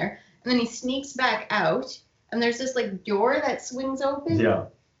down there. And then he sneaks back out and there's this like door that swings open. Yeah.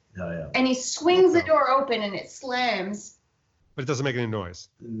 And he swings the door open and it slams. But it doesn't make any noise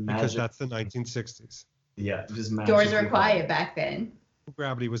because Magic. that's the 1960s. Yeah, just Doors were quiet back then.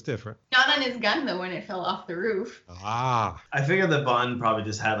 Gravity was different. Not on his gun though when it fell off the roof. Ah. I figured that Bond probably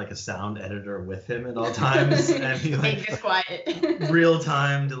just had like a sound editor with him at all times, and he Make like this quiet. real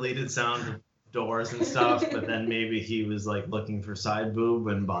time deleted sound of doors and stuff. But then maybe he was like looking for side boob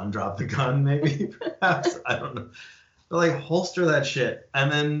when Bond dropped the gun. Maybe perhaps I don't know. But like holster that shit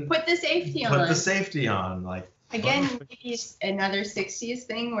and then Put the safety on. put the safety on. Like Again, maybe it's another 60s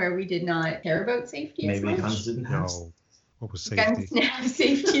thing where we did not care about safety as maybe much. guns didn't have. No. What was Guns safety? didn't have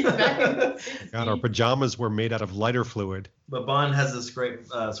safety back in the 60s. God, our pajamas were made out of lighter fluid. But Bond has this great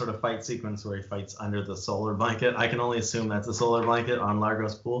sort of fight sequence where he fights under the solar blanket. I can only assume that's a solar blanket on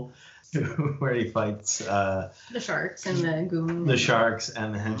Largo's pool, where he fights The sharks and the goon. the sharks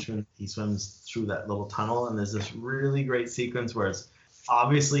and the henchmen. He swims through that little tunnel, and there's this really great sequence where it's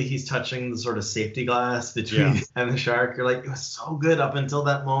obviously he's touching the sort of safety glass between and the shark. You're like, it was so good up until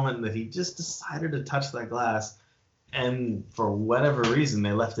that moment that he just decided to touch that glass, and for whatever reason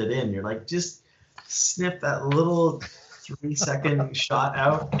they left it in. You're like, just snip that little 3-second shot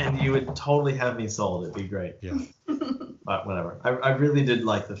out, and you would totally have me sold. It'd be great. Yeah. But whatever. I really did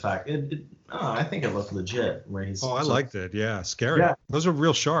like the fact I think it looked legit where he's. Oh, I liked it. Yeah, scary. Yeah. Those are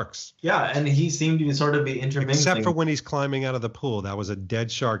real sharks. Yeah, and he seemed to sort of be intermingling. Except for when he's climbing out of the pool. That was a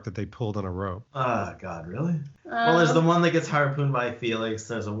dead shark that they pulled on a rope. Oh, God, really? Well, there's the one that gets harpooned by Felix.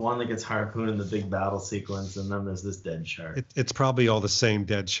 There's a one that gets harpooned in the big battle sequence, and then there's this dead shark. It's probably all the same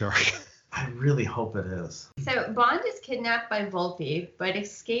dead shark. I really hope it is. So Bond is kidnapped by Volpe, but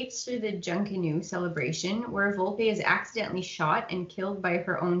escapes through the Junkanoo celebration, where Volpe is accidentally shot and killed by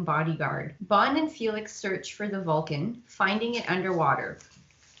her own bodyguard. Bond and Felix search for the Vulcan, finding it underwater.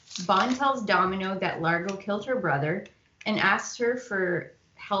 Bond tells Domino that Largo killed her brother and asks her for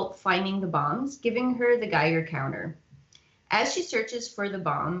help finding the bombs, giving her the Geiger counter. As she searches for the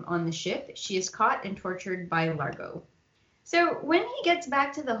bomb on the ship, she is caught and tortured by Largo. So when he gets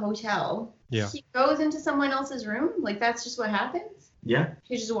back to the hotel, he goes into someone else's room? Like, that's just what happens? Yeah,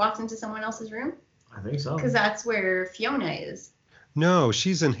 He just walks into someone else's room? I think so. Because that's where Fiona is. No,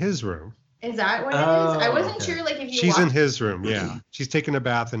 she's in his room. Is that what it is? Oh, I wasn't okay. sure, like, if you She's in walked... his room, yeah. She's taking a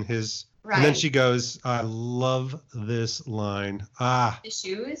bath in his... Right. And then she goes, I love this line. Ah, The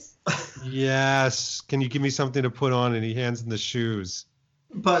shoes? yes. Can you give me something to put on? And he hands him the shoes.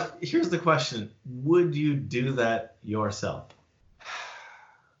 But here's the question. Would you do that yourself?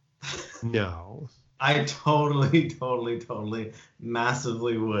 No. I totally,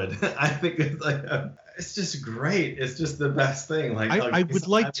 massively would. I think it's like, it's just great. It's just the best thing. Like I would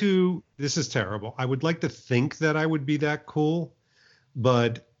like to, this is terrible. I would like to think that I would be that cool,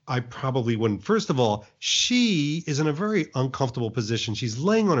 but I probably wouldn't. First of all, she is in a very uncomfortable position. She's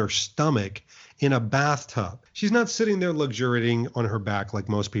laying on her stomach in a bathtub. She's not sitting there luxuriating on her back like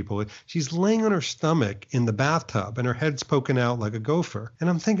most people. She's laying on her stomach in the bathtub and her head's poking out like a gopher. And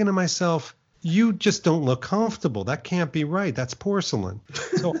I'm thinking to myself, you just don't look comfortable. That can't be right. That's porcelain.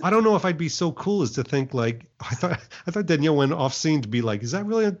 So I don't know if I'd be so cool as to think like, I thought Danielle went off scene to be like, is that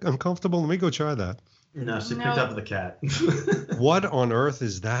really uncomfortable? Let me go try that. No, she picked up the cat. What on earth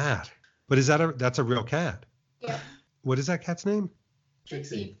is that? But that's a real cat? Yeah. What is that cat's name?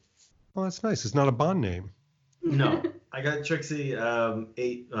 Trixie. Oh, that's nice. It's not a Bond name. No, I got Trixie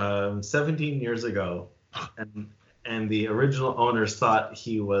 17 years ago, and the original owners thought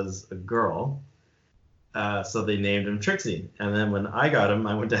he was a girl, so they named him Trixie. And then when I got him,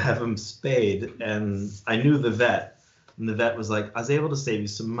 I went to have him spayed, and I knew the vet, and the vet was like, "I was able to save you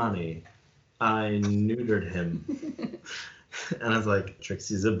some money. I neutered him." And I was like,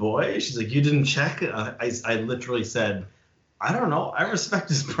 "Trixie's a boy?" She's like, "You didn't check?" I literally said, I don't know. I respect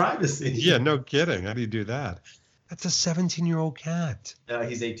his privacy. Yeah, no kidding. How do you do that? That's a 17-year-old cat.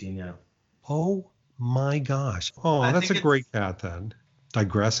 He's 18, yeah. Oh my gosh. Oh, I that's a think great cat then.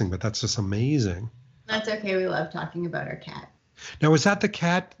 Digressing, but that's just amazing. That's okay. We love talking about our cat. Now, is that the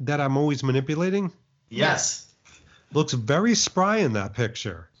cat that I'm always manipulating? Yes. Looks very spry in that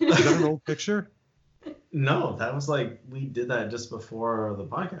picture. Is that an old picture? No, that was like, we did that just before the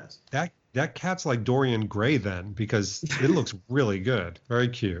podcast. That cat's like Dorian Gray then, because it looks really good. Very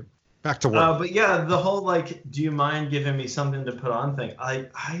cute. Back to work. But yeah, the whole like, do you mind giving me something to put on thing? I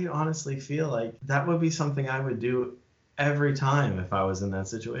honestly feel like that would be something I would do every time if I was in that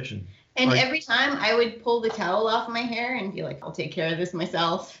situation. And every time I would pull the towel off my hair and be like, I'll take care of this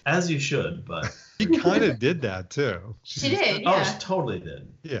myself. As you should, but She kind of did that too. She did, oh, yeah. she totally did.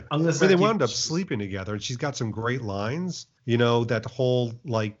 Yeah. I'm gonna I say mean, they wound up sleeping together, and she's got some great lines. You know, that whole,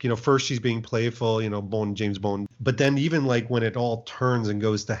 like, you know, first she's being playful, you know, James Bond. But then even like when it all turns and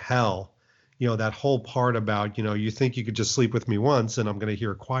goes to hell, you know, that whole part about, you know, you think you could just sleep with me once and I'm going to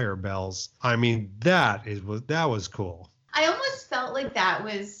hear choir bells. I mean, that was cool. I almost felt like that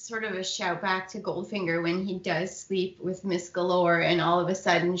was sort of a shout back to Goldfinger when he does sleep with Miss Galore, and all of a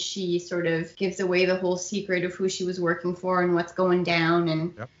sudden she sort of gives away the whole secret of who she was working for and what's going down.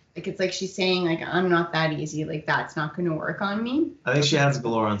 And like, it's like she's saying, like, I'm not that easy. Like, that's not going to work on me. I think she has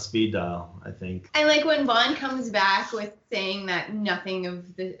Galore on speed dial, I think. And like when Bond comes back with saying that nothing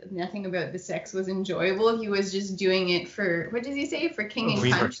about the sex was enjoyable, he was just doing it for, what does he say? For King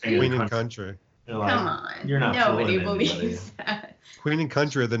and Country? Queen and Country. Come on. You're not Nobody fooling anybody. believes that. Queen and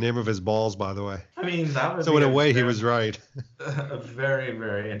Country are the name of his balls, by the way. I mean, that would So in a way, he was right. A very,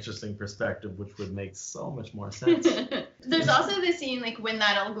 very interesting perspective, which would make so much more sense. There's also the scene like when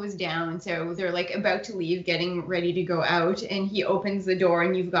that all goes down. So they're like about to leave, getting ready to go out, and he opens the door,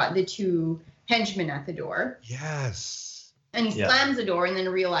 and you've got the two henchmen at the door. Yes. And he slams the door and then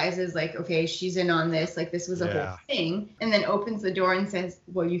realizes, like, okay, she's in on this. Like, this was a whole thing. And then opens the door and says,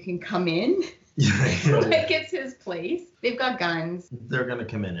 well, you can come in. Like, it's his place. They've got guns. They're going to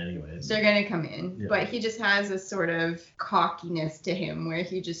come in anyways. They're going to come in. Yeah. But he just has a sort of cockiness to him where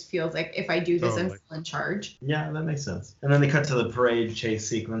he just feels like, if I do this, I'm still in charge. Yeah, that makes sense. And then they cut to the parade chase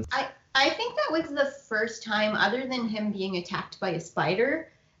sequence. I think that was the first time, other than him being attacked by a spider,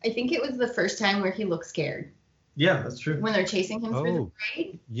 I think it was the first time where he looked scared. Yeah, that's true. When they're chasing him through the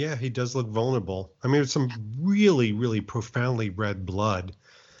parade. Yeah, he does look vulnerable. I mean, it's some really, really profoundly red blood.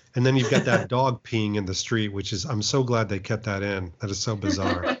 And then you've got that dog peeing in the street, which is, I'm so glad they kept that in. That is so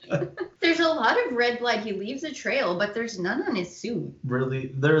bizarre. There's a lot of red blood. He leaves a trail, but there's none on his suit. Really?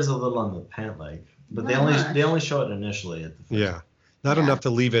 There is a little on the pant leg. But they only show it initially at the first. Yeah. Not enough to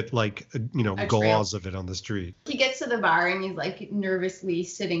leave it like, you know, A gauze trail. of it on the street. He gets to the bar and he's like nervously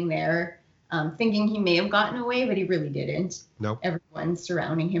sitting there, thinking he may have gotten away, but he really didn't. Nope. Everyone's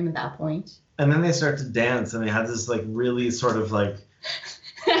surrounding him at that point. And then they start to dance, and they have this like really sort of like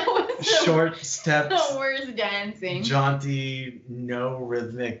That was short steps, the worst dancing. jaunty, no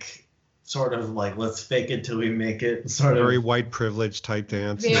rhythmic, sort of like let's fake it till we make it. Sort Very of white privilege type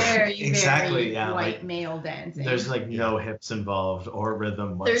dance. Very, Exactly, very yeah, white like, male dancing. there's like no hips involved or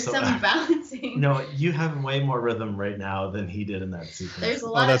rhythm There's whatsoever. some bouncing. No, you have way more rhythm right now than he did in that sequence. There's a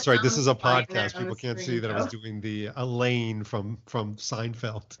Oh, lot that's of right. This is a flying there podcast. on the People can't see screen, that I was though. doing the Elaine from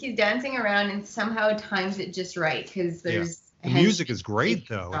Seinfeld. He's dancing around and somehow times it just right because there's The music is great,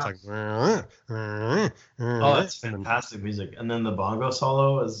 though. It's like, Oh, that's fantastic music. And then the bongo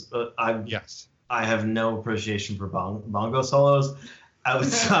solo is yes. I have no appreciation for bongo solos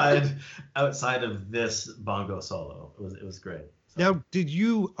outside of this bongo solo. It was great. Now,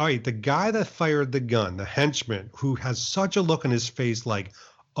 all right, the guy that fired the gun, the henchman, who has such a look on his face like,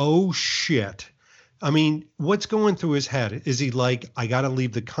 oh shit. I mean, what's going through his head? Is he like, I got to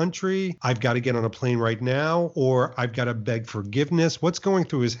leave the country, I've got to get on a plane right now, or I've got to beg forgiveness? What's going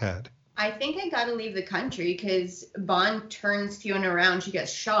through his head? I think I gotta leave the country because Bond turns Fiona around, she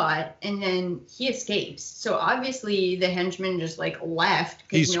gets shot, and then he escapes. So obviously the henchman just like left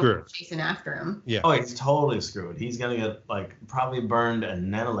He's because no screwed. one's chasing after him. Yeah. Oh, he's totally screwed. He's gonna get like probably burned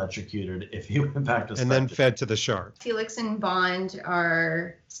and then electrocuted if he went back to And then Spectre. fed to the shark. Felix and Bond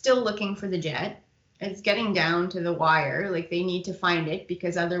are still looking for the jet. It's getting down to the wire. Like, they need to find it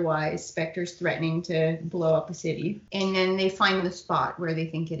because otherwise Spectre's threatening to blow up a city. And then they find the spot where they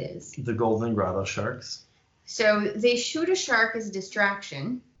think it is. The Golden Grotto sharks. So they shoot a shark as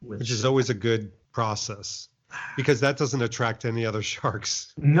distraction. Which is always a good process. because that doesn't attract any other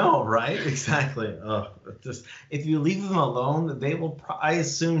sharks. No, right? Exactly. Oh, just if you leave them alone, they will. I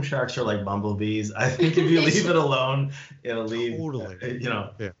assume sharks are like bumblebees. I think if you leave it alone, it'll leave. Totally. Yeah.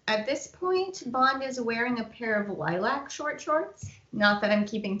 At this point, Bond is wearing a pair of lilac short shorts. Not that I'm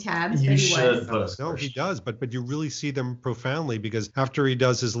keeping tabs, You but he should was. put a No, he does, but you really see them profoundly because after he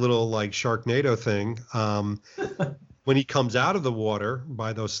does his little like Sharknado thing, when he comes out of the water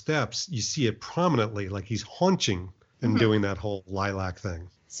by those steps, you see it prominently, like he's haunching and doing that whole lilac thing.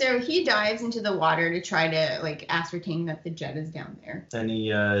 So he dives into the water to try to like ascertain that the jet is down there. And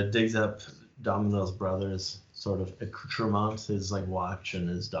he digs up Domino's brother's sort of accoutrement, his like watch and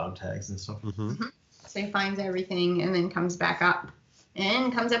his dog tags and stuff. So he finds everything and then comes back up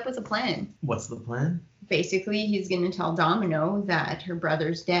and comes up with a plan. What's the plan? Basically, he's going to tell Domino that her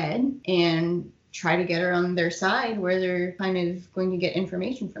brother's dead and try to get her on their side where they're kind of going to get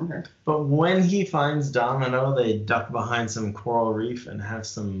information from her. But when he finds Domino, they duck behind some coral reef and have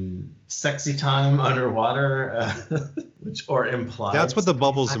some sexy time underwater, which or implies. That's what the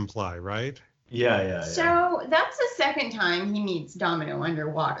bubbles imply, right? Yeah. So that's the second time he meets Domino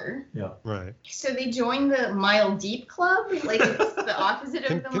underwater. Yeah. Right. So they join the Mile Deep Club, like it's the opposite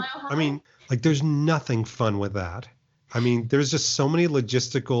of the Mile High. I mean, like there's nothing fun with that. I mean, there's just so many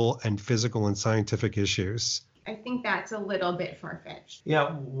logistical and physical and scientific issues. I think that's a little bit far-fetched.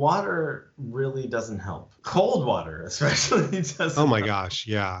 Yeah, water really doesn't help. Cold water, especially, doesn't. Oh my help. gosh,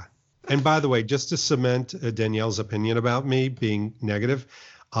 yeah. And by the way, just to cement Danielle's opinion about me being negative,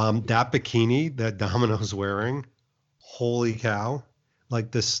 that bikini that Domino's wearing, holy cow,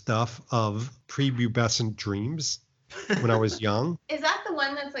 like the stuff of prepubescent dreams when I was young. Is that the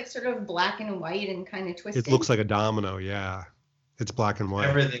one that's like sort of black and white and kind of twisted? It looks like a domino, yeah. It's black and white.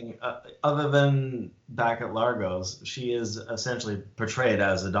 Everything other than back at Largo's, she is essentially portrayed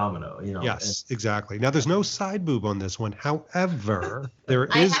as a domino. Yes, exactly. Now there's no side boob on this one. However, there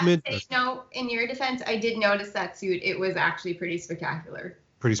I is have to say, no, in your defense, I did notice that suit. It was actually pretty spectacular.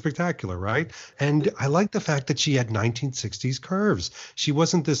 Pretty spectacular, right? And I like the fact that she had 1960s curves. She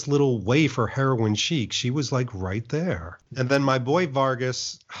wasn't this little waif or heroin chic. She was like right there. And then my boy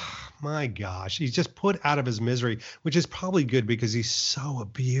Vargas, my gosh, he's just put out of his misery, which is probably good because he's so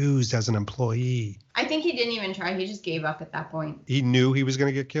abused as an employee. I think he didn't even try. He just gave up at that point. He knew he was going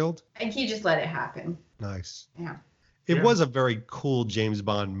to get killed? And he just let it happen. Nice. Yeah. It was a very cool James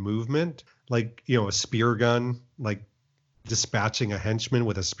Bond movement, like, a spear gun, like dispatching a henchman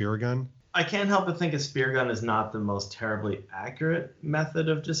with a spear gun. I can't help but think a spear gun is not the most terribly accurate method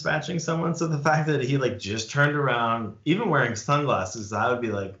of dispatching someone. So the fact that he like just turned around, even wearing sunglasses, I would be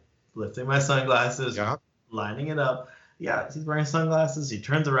like lifting my sunglasses, lining it up. Yeah, he's wearing sunglasses. He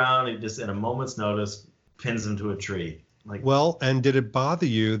turns around. He just, in a moment's notice, pins him to a tree. Like, well, and did it bother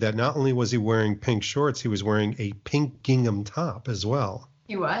you that not only was he wearing pink shorts, he was wearing a pink gingham top as well?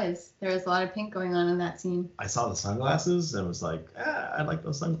 He was. There was a lot of pink going on in that scene. I saw the sunglasses and was like, I like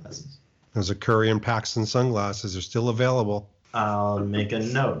those sunglasses. Those are Curry and Paxton sunglasses. They're still available. I'll make a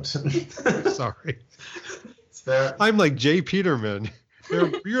note. Sorry. It's fair. I'm like Jay Peterman. They're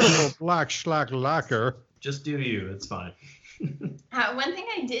beautiful black schlack lacquer. Just do you. It's fine. One thing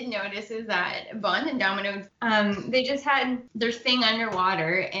I did notice is that Bond and Domino, they just had their thing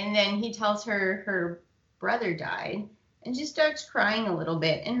underwater, and then he tells her her brother died, and she starts crying a little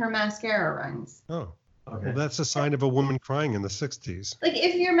bit, and her mascara runs. Oh. Okay. Well, that's a sign of a woman crying in the 60s. Like,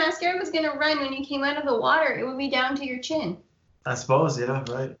 if your mascara was going to run when you came out of the water, it would be down to your chin. I suppose, yeah,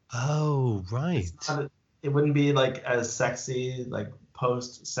 right. Oh, right. It wouldn't be like as sexy, like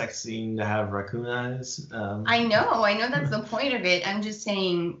post-sex scene to have raccoon eyes. I know that's the point of it. I'm just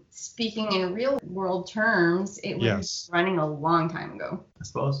saying, speaking in real world terms, it was running a long time ago. I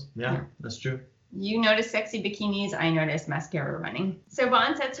suppose, yeah. That's true. You notice sexy bikinis, I notice mascara running. So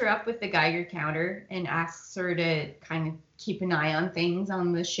Bond sets her up with the Geiger counter and asks her to kind of keep an eye on things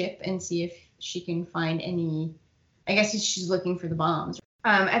on the ship and see if she can find any, I guess she's looking for the bombs.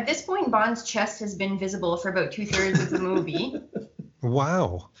 At this point, Bond's chest has been visible for about 2/3 of the movie.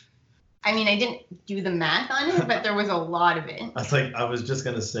 Wow. I mean, I didn't do the math on it, but there was a lot of it. I was just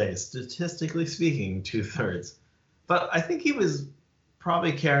going to say, statistically speaking, 2/3. But I think he was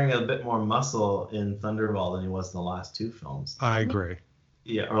probably carrying a bit more muscle in Thunderball than he was in the last two films. I agree.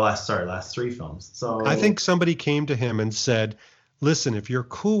 Yeah, or last three films. So I think somebody came to him and said, listen, if you're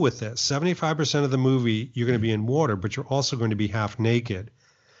cool with this, 75% of the movie, you're going to be in water, but you're also going to be half naked.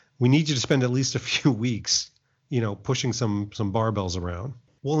 We need you to spend at least a few weeks, pushing some barbells around.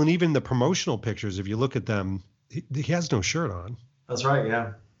 Well, and even the promotional pictures, if you look at them, he has no shirt on. That's right,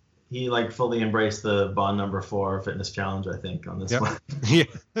 yeah. He fully embraced the Bond number 4 fitness challenge, I think, on this one. Yeah,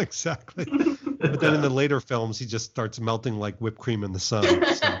 exactly. But then in the later films, he just starts melting like whipped cream in the sun.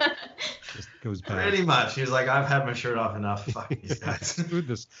 So just goes bad. Pretty much. He was like, I've had my shirt off enough. Fuck these guys.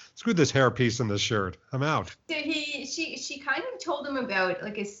 Screw this hairpiece in this shirt. I'm out. So she kind of told him about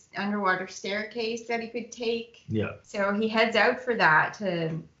like a underwater staircase that he could take. Yeah. So he heads out for that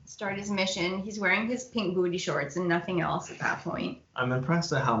to start his mission. He's wearing his pink booty shorts and nothing else at that point. I'm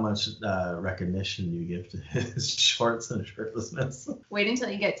impressed at how much recognition you give to his shorts and shirtlessness. Wait until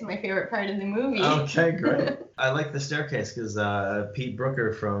you get to my favorite part of the movie. Okay, great. I like the staircase because Pete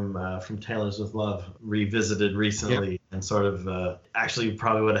Brooker from Tailors with Love revisited recently and sort of actually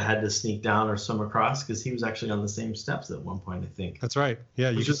probably would have had to sneak down or swim across because he was actually on the same steps at one point, I think. That's right.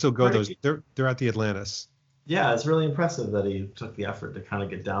 Yeah, you Which can is still go pretty- those. They're at the Atlantis. Yeah, it's really impressive that he took the effort to kind of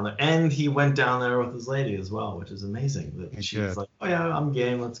get down there. And he went down there with his lady as well, which is amazing. That He she was did. like, oh yeah, I'm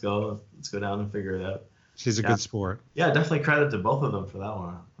game. Let's go. Let's go down and figure it out. She's a Yeah. good sport. Yeah, definitely credit to both of them for that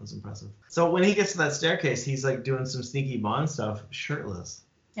one. That was impressive. So when he gets to that staircase, he's like doing some sneaky Bond stuff, shirtless.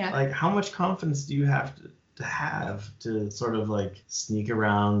 Yeah. Like, how much confidence do you have to sort of like sneak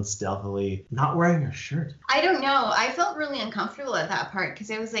around stealthily, not wearing a shirt? I don't know. I felt really uncomfortable at that part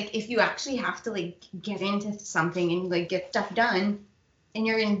because I was like, if you actually have to like get into something and like get stuff done and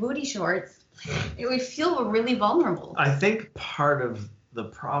you're in booty shorts, it would feel really vulnerable. I think part of the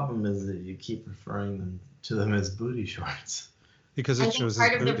problem is that you keep referring to them as booty shorts. Because I it think shows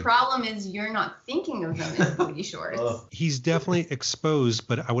part his of the booty. problem is you're not thinking of them as booty shorts. Oh. He's definitely exposed,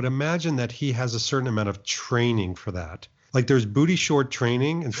 but I would imagine that he has a certain amount of training for that. Like there's booty short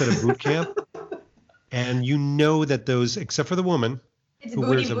training instead of boot camp. And you know that those, except for the woman It's who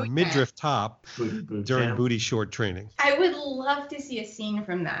booty wears a boot camp. midriff top Boot during camp. booty short training. I would love to see a scene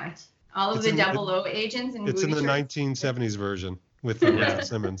from that. All of It's the in- 000 agents in It's in booty the shorts. 1970s version with Yeah. Russell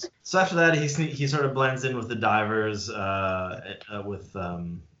Simmons. So after that, he sort of blends in with the divers, with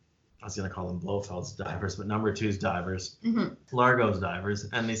I was gonna call them Blofeld's divers, but number two's divers, Mhm. Largo's divers,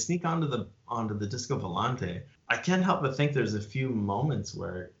 and they sneak onto the Disco Volante. I can't help but think there's a few moments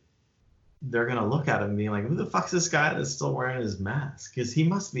where they're gonna look at him being like, "Who the fuck's this guy that's still wearing his mask?" Because he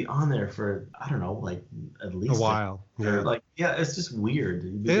must be on there for I don't know, like at least A while. Or, Yeah. like it's just weird.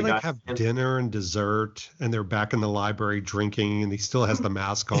 They The like guy- have dinner and dessert, and they're back in the library drinking, and he still has the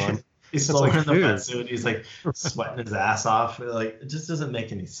mask on. He's It's still like, wearing the dude. wetsuit. He's like sweating his ass off. Like it just doesn't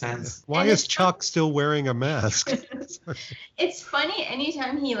make any sense. Why And is it's- Chuck still wearing a mask? It's funny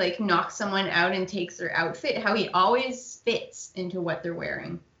anytime he like knocks someone out and takes their outfit, how he always fits into what they're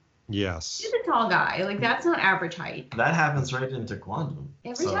wearing. Yes, He's a tall guy. Like that's not average height. That happens right into Quantum.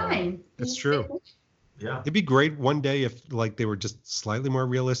 Every So, time. It's He's true. fit. Yeah. it'd be great one day if like they were just slightly more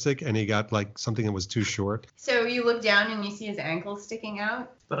realistic, and he got like something that was too short. So you look down and you see his ankles sticking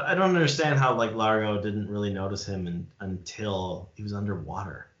out. But I don't understand how like Largo didn't really notice him until he was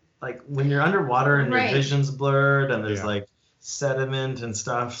underwater. Like when you're underwater and Right. your vision's blurred and there's Yeah. like sediment and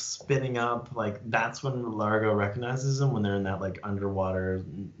stuff spinning up, like that's when Largo recognizes them when they're in that like underwater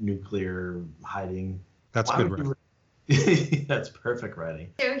nuclear hiding. That's Why good. would you Right? That's perfect writing.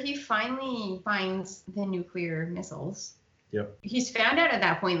 So he finally finds the nuclear missiles. Yep. He's found out at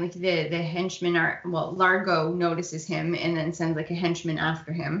that point, like the henchmen are, well, Largo notices him and then sends like a henchman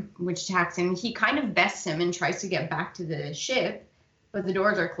after him, which attacks him. He kind of bests him and tries to get back to the ship, but the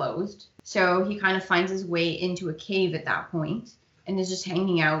doors are closed. So he kind of finds his way into a cave at that point and is just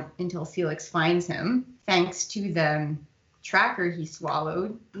hanging out until Felix finds him, thanks to the tracker he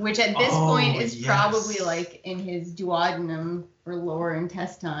swallowed, which at this Oh, point is yes. probably like in his duodenum or lower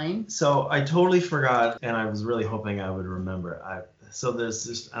intestine. So I totally forgot, and I was really hoping I would remember. So there's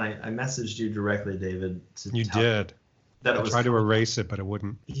this. I messaged you directly, David. You tell did. That I it was. tried to erase it, but it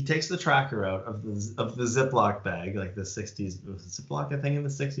wouldn't. He takes the tracker out of the Ziploc bag, like the 60s. Was it Ziploc, I think, in the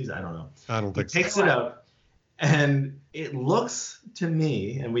 60s? I don't know. I don't He think so. takes it out, and it looks to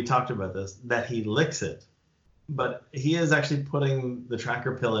me, and we talked about this, that he licks it. But he is actually putting the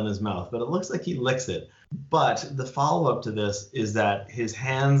tracker pill in his mouth, but it looks like he licks it. But the follow-up to this is that his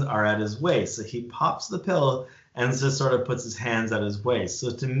hands are at his waist. So he pops the pill and just sort of puts his hands at his waist. So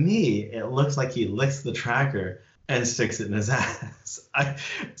to me, it looks like he licks the tracker and sticks it in his ass.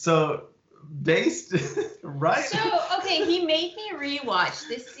 Based, right? So, okay, he made me rewatch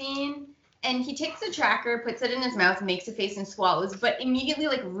this scene, and he takes the tracker, puts it in his mouth, makes a face, and swallows, but immediately,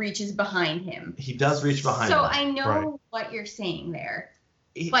 like, reaches behind him. He does reach behind So him. I know Right. what you're saying there.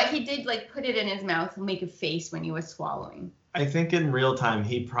 He- But he did, like, put it in his mouth and make a face when he was swallowing. I think in real time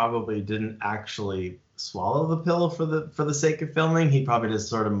he probably didn't actually swallow the pill for the sake of filming. He probably just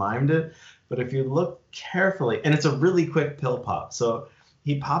sort of mimed it. But if you look carefully, and it's a really quick pill pop, so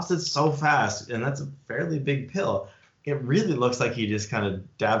he pops it so fast, and that's a fairly big pill. it really looks like he just kind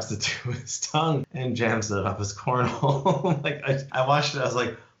of dabs it to his tongue and jams it up his cornhole. Like I watched it, I was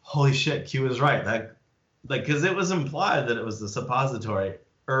like, holy shit, Q was right. That, like, because it was implied that it was the suppository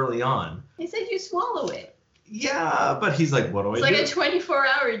early on. They said you swallow it. Yeah, but he's like, what do It's I like do? a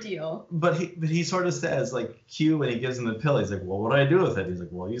 24-hour deal. But he sort of says, like, Q, when he gives him the pill, he's like, well, what do I do with it? He's like,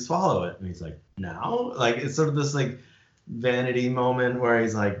 well, you swallow it. And he's like, now? Like, it's sort of this, like, vanity moment where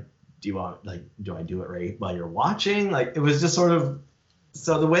he's like, do I do it right while you're watching? Like, it was just sort of,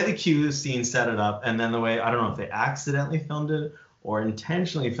 so the way the Q scene set it up, and then the way, I don't know if they accidentally filmed it or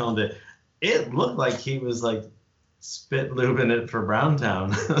intentionally filmed it, it looked like he was, like, spit lubing it for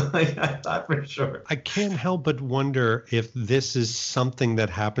Browntown. Like, I thought for sure. I can't help but wonder if this is something that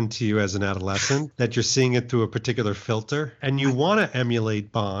happened to you as an adolescent, that you're seeing it through a particular filter, and you want to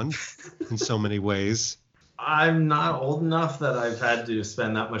emulate Bond in so many ways. I'm not old enough that I've had to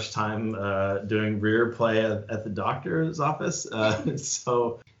spend that much time doing rear play at the doctor's office.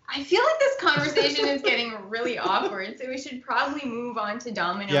 So I feel like this conversation is getting really awkward, so we should probably move on to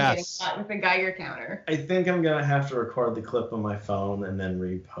Domino Yes. getting caught with a Geiger counter. I think I'm going to have to record the clip on my phone and then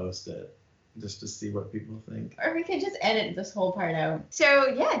repost it just to see what people think. Or we could just edit this whole part out. So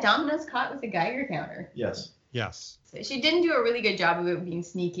yeah, Domino's caught with a Geiger counter. Yes. Yes. So she didn't do a really good job of it being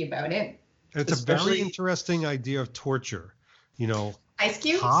sneaky about it. And it's a Especially- very interesting idea of torture. You know, Ice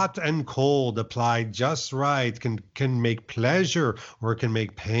cubes? hot and cold applied just right can make pleasure or it can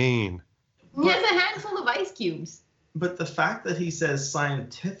make pain. He has a handful of ice cubes. But the fact that he says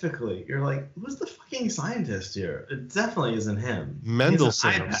scientifically, you're like, who's the fucking scientist here? It definitely isn't him. He's an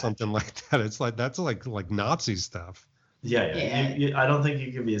Mendelssohn or iPad. something like that. It's like, that's like Nazi stuff. Yeah. Yeah. I don't think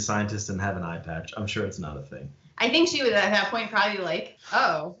you can be a scientist and have an eye patch. I'm sure it's not a thing. I think she was at that point probably like,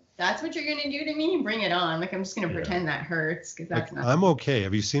 oh, that's what you're going to do to me? Bring it on. Like, I'm just going to Yeah. pretend that hurts because that's Like, not. I'm okay.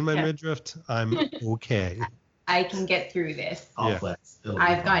 Have you seen my Yeah. midriff? I'm okay. I can get through this. I'll Yeah. flex. It'll be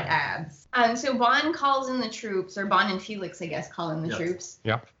I've got fine. abs. So Bond calls in the troops, or Bond and Felix, I guess, call in the Yep. troops.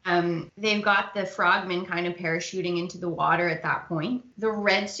 Yep. They've got the frogmen kind of parachuting into the water at that point. The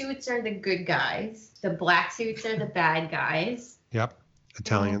red suits are the good guys. The black suits are the bad guys. Yep.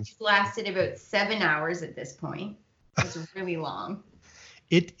 Italians. It's lasted about 7 hours at this point. It's really long.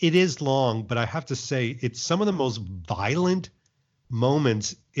 It is long, but I have to say it's some of the most violent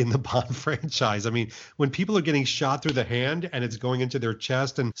moments in the Bond franchise. I mean, when people are getting shot through the hand and it's going into their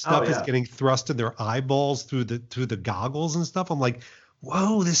chest and stuff is yeah. getting thrust in their eyeballs through the goggles and stuff, I'm like,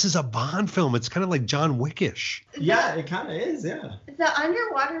 whoa, this is a Bond film. It's kind of like John Wickish. Yeah, it kind of is, yeah. The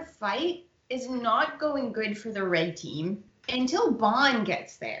underwater fight is not going good for the red team until Bond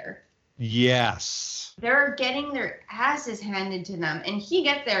gets there. Yes. They're getting their asses handed to them, and he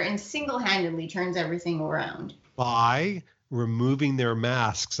gets there and single-handedly turns everything around. By removing their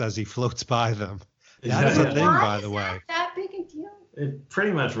masks as he floats by them. That is Yeah. a thing, Why by is the way. that big a deal? It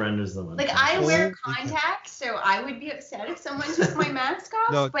pretty much renders them Like, I wear Oh, yeah. contacts, so I would be upset if someone took my mask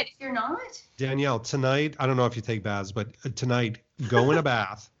off, No. but if you're not, Danielle, tonight, I don't know if you take baths, but tonight, go in a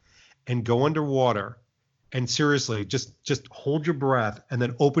bath and go underwater and seriously, just hold your breath and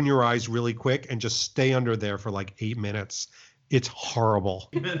then open your eyes really quick and just stay under there for like 8 minutes. It's horrible.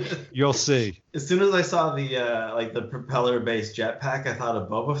 You'll see. As soon as I saw the the propeller-based jetpack, I thought of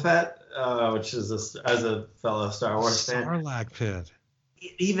Boba Fett, which is as a fellow Star Wars fan. Sarlacc pit.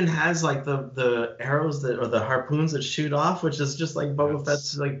 It even has like the arrows or the harpoons that shoot off, which is just like Boba Yes.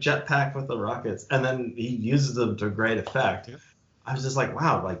 Fett's like jetpack with the rockets, and then he uses them to great effect. Yep. I was just like,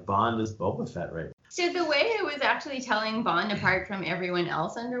 wow, like Bond is Boba Fett, right? so the way it was actually telling Bond apart from everyone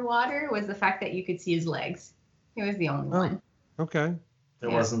else underwater was the fact that you could see his legs. He was the only Oh. one. Okay. There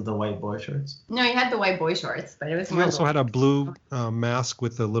Yeah. wasn't the white boy shirts. No, he had the white boy shorts, but it was He more also had a blue mask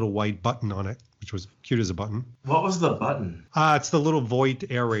with a little white button on it, which was cute as a button. What was the button? It's the little Voight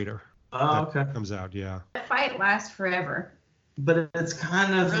aerator Oh, that okay. comes out. Yeah. The fight lasts forever. But it's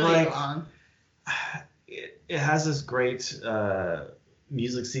kind of Really like long. it has this great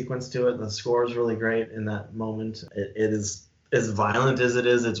music sequence to it. The score is really great in that moment. It is as violent as it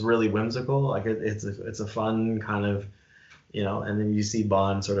is. It's really whimsical. Like it's a fun kind of, and then you see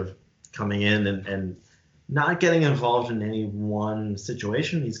Bond sort of coming in and not getting involved in any one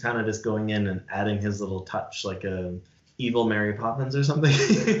situation. He's kind of just going in and adding his little touch, like a evil Mary Poppins or something.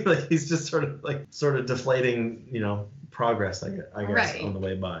 Like he's just sort of deflating, progress, I guess, Right. on the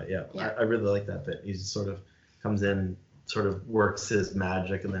way by. Yeah. Yeah. I really like that bit. He just sort of comes in, sort of works his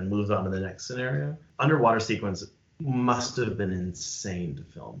magic, and then moves on to the next scenario. Underwater sequence must have been insane to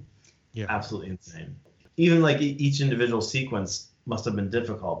film. Yeah. Absolutely insane. Even like each individual sequence must have been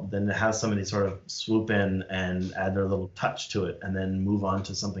difficult. But then to have somebody sort of swoop in and add their little touch to it and then move on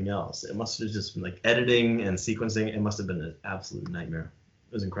to something else. It must have just been like editing and sequencing. It must have been an absolute nightmare.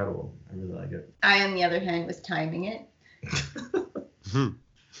 It was incredible. I really like it. I, on the other hand, was timing it.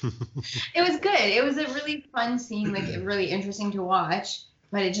 It was good. It was a really fun scene, like really interesting to watch,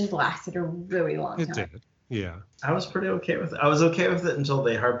 but it just lasted a really long time. It did. Yeah. I was pretty okay with it. I was okay with it until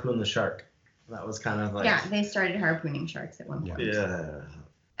they harpooned the shark. That was kind of like... Yeah, they started harpooning sharks at one point. Yeah.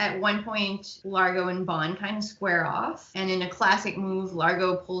 At one point, Largo and Bond kind of square off, and in a classic move,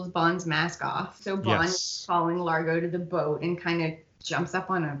 Largo pulls Bond's mask off. So Bond is following Largo to the boat and kind of jumps up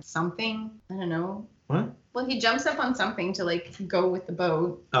on something. I don't know. What? Well, he jumps up on something to like go with the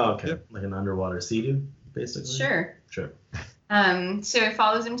boat. Oh, okay. Yep. Like an underwater sea-doo, basically? Sure. Sure. So it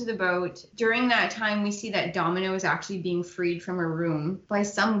follows him to the boat. During that time, we see that Domino is actually being freed from her room by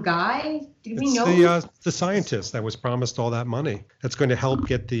some guy. Do we know? The scientist that was promised all that money. That's going to help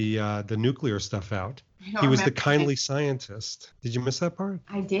get the nuclear stuff out. He was the kindly scientist. Did you miss that part?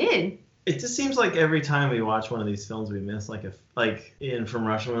 I did. It just seems like every time we watch one of these films, we miss like in From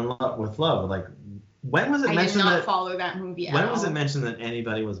Russia with Love. Like, when was it mentioned that... I did not follow that movie at all. When was it mentioned that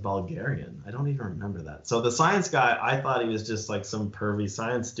anybody was Bulgarian? I don't even remember that. So the science guy, I thought he was just like some pervy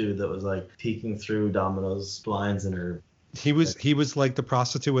science dude that was like peeking through Domino's blinds in her... He was like the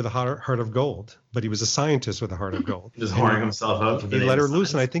prostitute with a heart of gold, but he was a scientist with a heart of gold. Just whoring himself out. He let her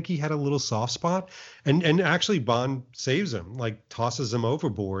loose, and I think he had a little soft spot. And actually, Bond saves him, like tosses him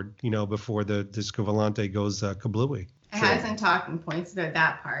overboard, before the Disco Volante goes kablooey. I had some talking points about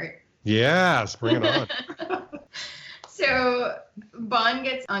that part. Yes, bring it on. So Bond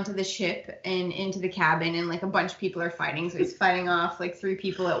gets onto the ship and into the cabin, and like a bunch of people are fighting. So he's fighting off like 3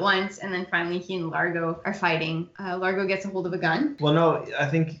 people at once, and then finally he and Largo are fighting. Largo gets a hold of a gun. Well, no, I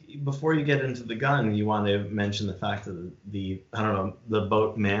think before you get into the gun, you want to mention the fact that the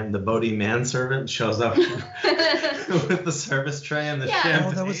boaty manservant shows up with the service tray and the champagne.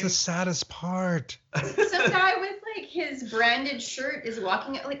 Oh, that was the saddest part. Some guy with like his branded shirt is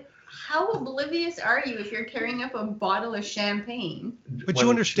walking out like. How oblivious are you if you're carrying up a bottle of champagne? But you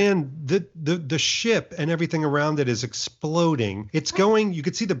understand the ship and everything around it is exploding. It's going, you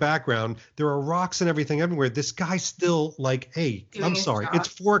could see the background. There are rocks and everything everywhere. This guy's still like, hey, I'm sorry, it's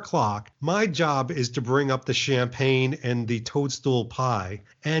 4:00. My job is to bring up the champagne and the toadstool pie.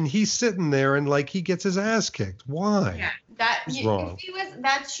 And he's sitting there and like he gets his ass kicked. Why? Yeah. Wrong.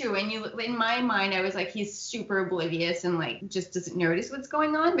 That's true. And in my mind, I was like, he's super oblivious and like just doesn't notice what's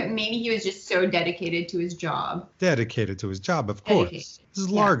going on. But maybe he was just so dedicated to his job. Dedicated to his job, of course. This is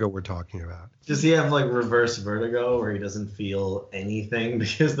Largo we're talking about. Does he have like reverse vertigo where he doesn't feel anything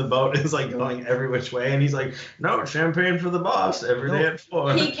because the boat is like going every which way and he's like, no, champagne for the boss every day at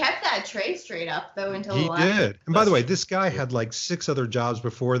 4. He kept that tray straight up though until he did. And by the way, this guy had like 6 other jobs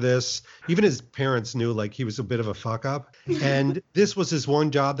before this. Even his parents knew like he was a bit of a fuck up. And this was his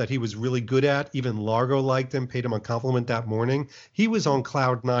one job that he was really good at. Even Largo liked him, paid him a compliment that morning. He was on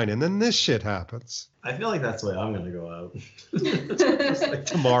cloud 9 and then this shit happens. I feel like that's the way I'm going to go out. Just like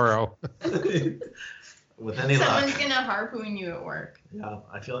tomorrow. With any luck. Someone's going to harpoon you at work. Yeah,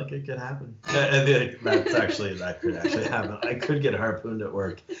 I feel like it could happen. That could actually happen. I could get harpooned at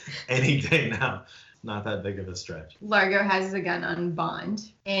work any day now. Not that big of a stretch. Largo has the gun on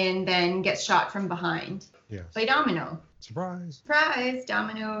Bond and then gets shot from behind by Domino. Surprise. Surprise!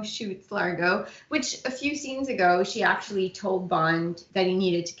 Domino shoots Largo, which a few scenes ago, she actually told Bond that he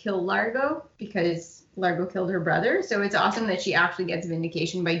needed to kill Largo because Largo killed her brother. So it's awesome that she actually gets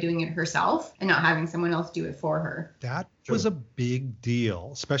vindication by doing it herself and not having someone else do it for her. That was a big deal,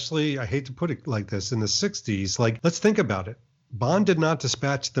 especially, I hate to put it like this, in the 60s. Like, let's think about it. Bond did not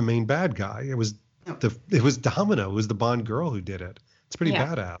dispatch the main bad guy. It was Domino. It was the Bond girl who did it. It's pretty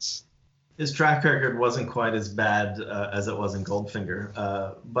badass. His track record wasn't quite as bad as it was in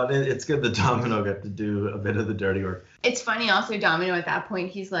Goldfinger, but it's good that Domino got to do a bit of the dirty work. It's funny also, Domino at that point,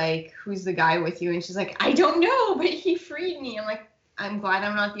 he's like, who's the guy with you? And she's like, I don't know, but he freed me. I'm like, I'm glad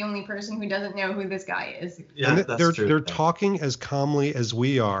I'm not the only person who doesn't know who this guy is. Yeah, that's true. They're talking as calmly as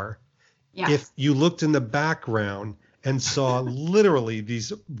we are. Yes. If you looked in the background and saw literally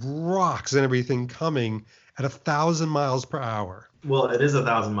these rocks and everything coming at 1,000 miles per hour. Well, it is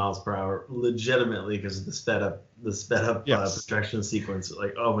 1,000 miles per hour, legitimately, because of the sped up the sped up Yes. projection sequence.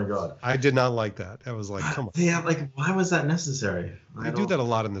 Like, oh my god. I did not like that. I was like, come on. Yeah, like why was that necessary? They do that a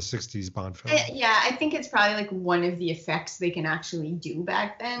lot in the 60s Bond films. Yeah, I think it's probably like one of the effects they can actually do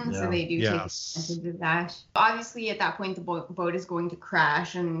back then. So they do take advantage of that. Obviously, at that point, the boat is going to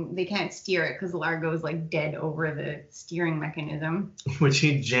crash and they can't steer it because Largo's like dead over the steering mechanism. Which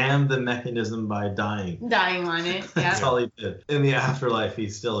he jammed the mechanism by dying. Dying on it. Yeah. That's all he did. In the afterlife,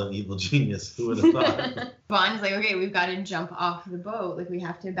 he's still an evil genius. Who would have thought? Bond's like, okay, we've got to jump off the boat. Like, we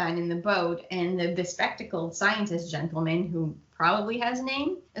have to abandon the boat. And the bespectacled scientist gentleman, who probably has a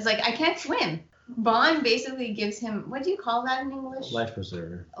name, is like, I can't swim. Bond basically gives him, what do you call that in English? Life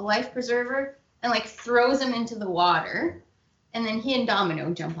preserver. A life preserver. And, like, throws him into the water. And then he and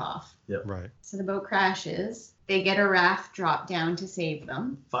Domino jump off. Yep. Right. So the boat crashes. They get a raft dropped down to save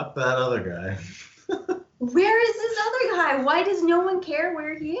them. Fuck that other guy. Where is this other guy? Why does no one care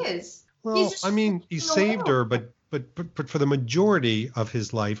where he is? Well, I mean, he saved her, but for the majority of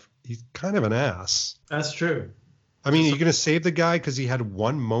his life, he's kind of an ass. That's true. I mean, are you going to save the guy because he had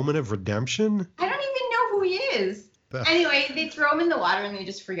one moment of redemption? I don't even know who he is. Anyway, they throw him in the water and they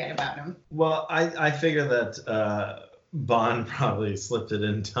just forget about him. Well, I figure that Bond probably slipped it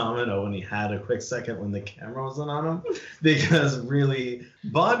in Domino when he had a quick second when the camera wasn't on him. Because really,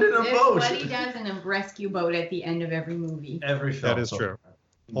 Bond in a boat. It's what he does in a rescue boat at the end of every movie. Every film. That is true.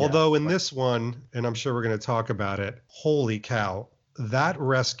 Although in this one, and I'm sure we're going to talk about it, holy cow, that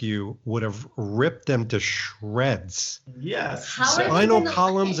rescue would have ripped them to shreds. Yes. Spinal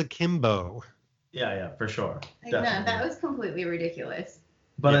columns akimbo. Yeah, for sure. Like, no, that was completely ridiculous.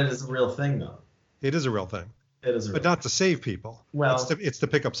 But it is a real thing, though. It is a real thing. It is, but not to save people. Well, it's to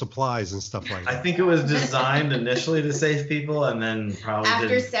pick up supplies and stuff like that. I think it was designed initially to save people, and then probably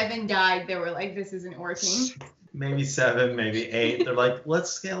after 7 died, they were like, "This isn't working." Maybe 7, maybe 8. They're like,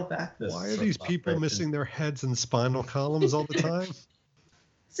 "Let's scale back this." Why are these people missing their heads and spinal columns all the time?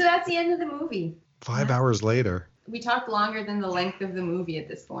 So that's the end of the movie. 5 hours later. We talked longer than the length of the movie at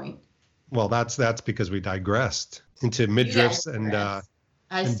this point. Well, that's because we digressed into midriffs and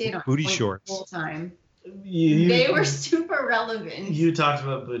I stayed on booty point shorts the whole time. They were super relevant. You talked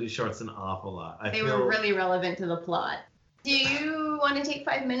about booty shorts an awful lot. They were really relevant to the plot. Do you want to take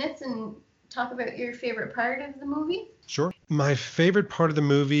 5 minutes and talk about your favorite part of the movie? Sure. My favorite part of the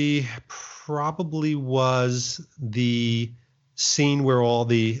movie probably was the scene where all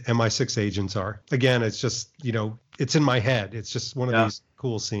the MI6 agents are. Again, it's just, it's in my head. It's just one of these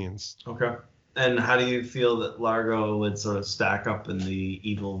cool scenes. Okay. And how do you feel that Largo would sort of stack up in the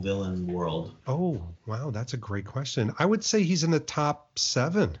evil villain world? Oh, wow. That's a great question. I would say he's in the top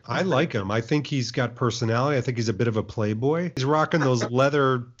 7. I like him. I think he's got personality. I think he's a bit of a playboy. He's rocking those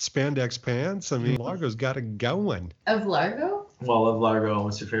leather spandex pants. I mean, Largo's got it going. Of Largo? Well, of Largo,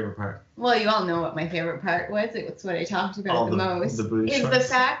 what's your favorite part? Well, you all know what my favorite part was. It's what I talked about the most. The booty is shorts? The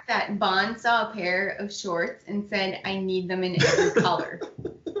fact that Bond saw a pair of shorts and said, "I need them in every color."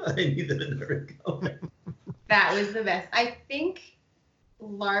 I need them in every color. That was the best. I think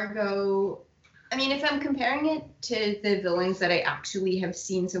Largo, I mean, if I'm comparing it to the villains that I actually have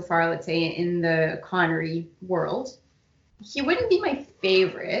seen so far, let's say in the Connery world, he wouldn't be my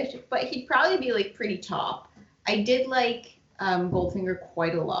favorite, but he'd probably be like pretty top. I did like Goldfinger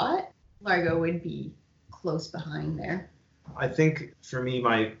quite a lot. Largo would be close behind there. I think for me,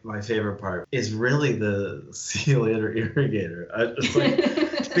 my favorite part is really the "see you later" irrigator.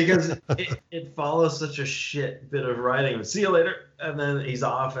 Because it follows such a shit bit of writing. "See you later," and then he's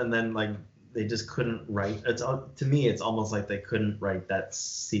off, and then like they just couldn't write. To me, it's almost like they couldn't write that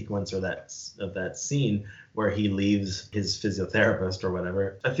sequence or that scene where he leaves his physiotherapist or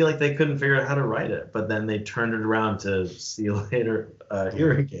whatever. I feel like they couldn't figure out how to write it, but then they turned it around to "see you later"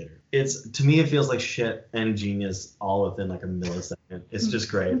 irrigator. To me, it feels like shit and genius all within like a millisecond. It's just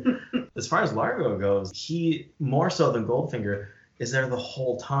great. As far as Largo goes, he, more so than Goldfinger, is there the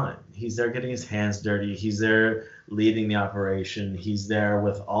whole time. He's there getting his hands dirty. He's there leading the operation. He's there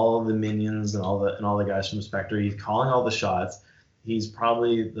with all of the minions and all the guys from Spectre. He's calling all the shots. He's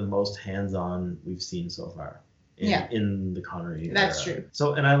probably the most hands-on we've seen so far. In the Connery era. That's true.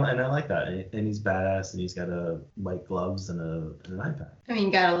 So and I like that, and he's badass, and he's got white gloves and an eye patch. I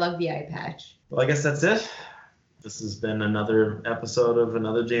mean, gotta love the eye patch. Well, I guess that's it. This has been another episode of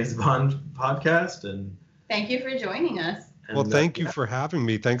another James Bond podcast, and thank you for joining us. Well, thank you for having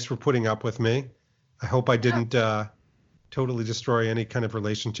me. Thanks for putting up with me. I hope I didn't totally destroy any kind of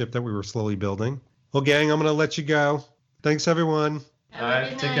relationship that we were slowly building. Well, gang, I'm gonna let you go. Thanks, everyone. All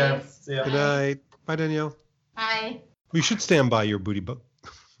right, take care. See ya. Good night. Bye, Danielle. Bye. We should stand by your booty butt.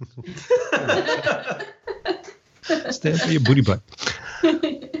 Stand by your booty butt.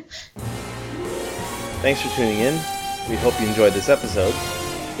 Thanks for tuning in. We hope you enjoyed this episode.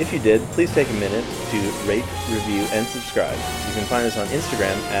 If you did, please take a minute to rate, review, and subscribe. You can find us on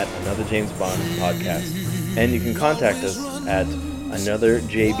Instagram at Another James Bond Podcast, and you can contact us at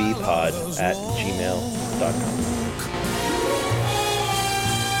anotherjbpod@gmail.com.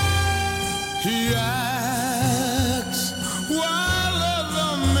 He acts while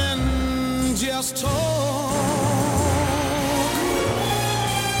other men just talk.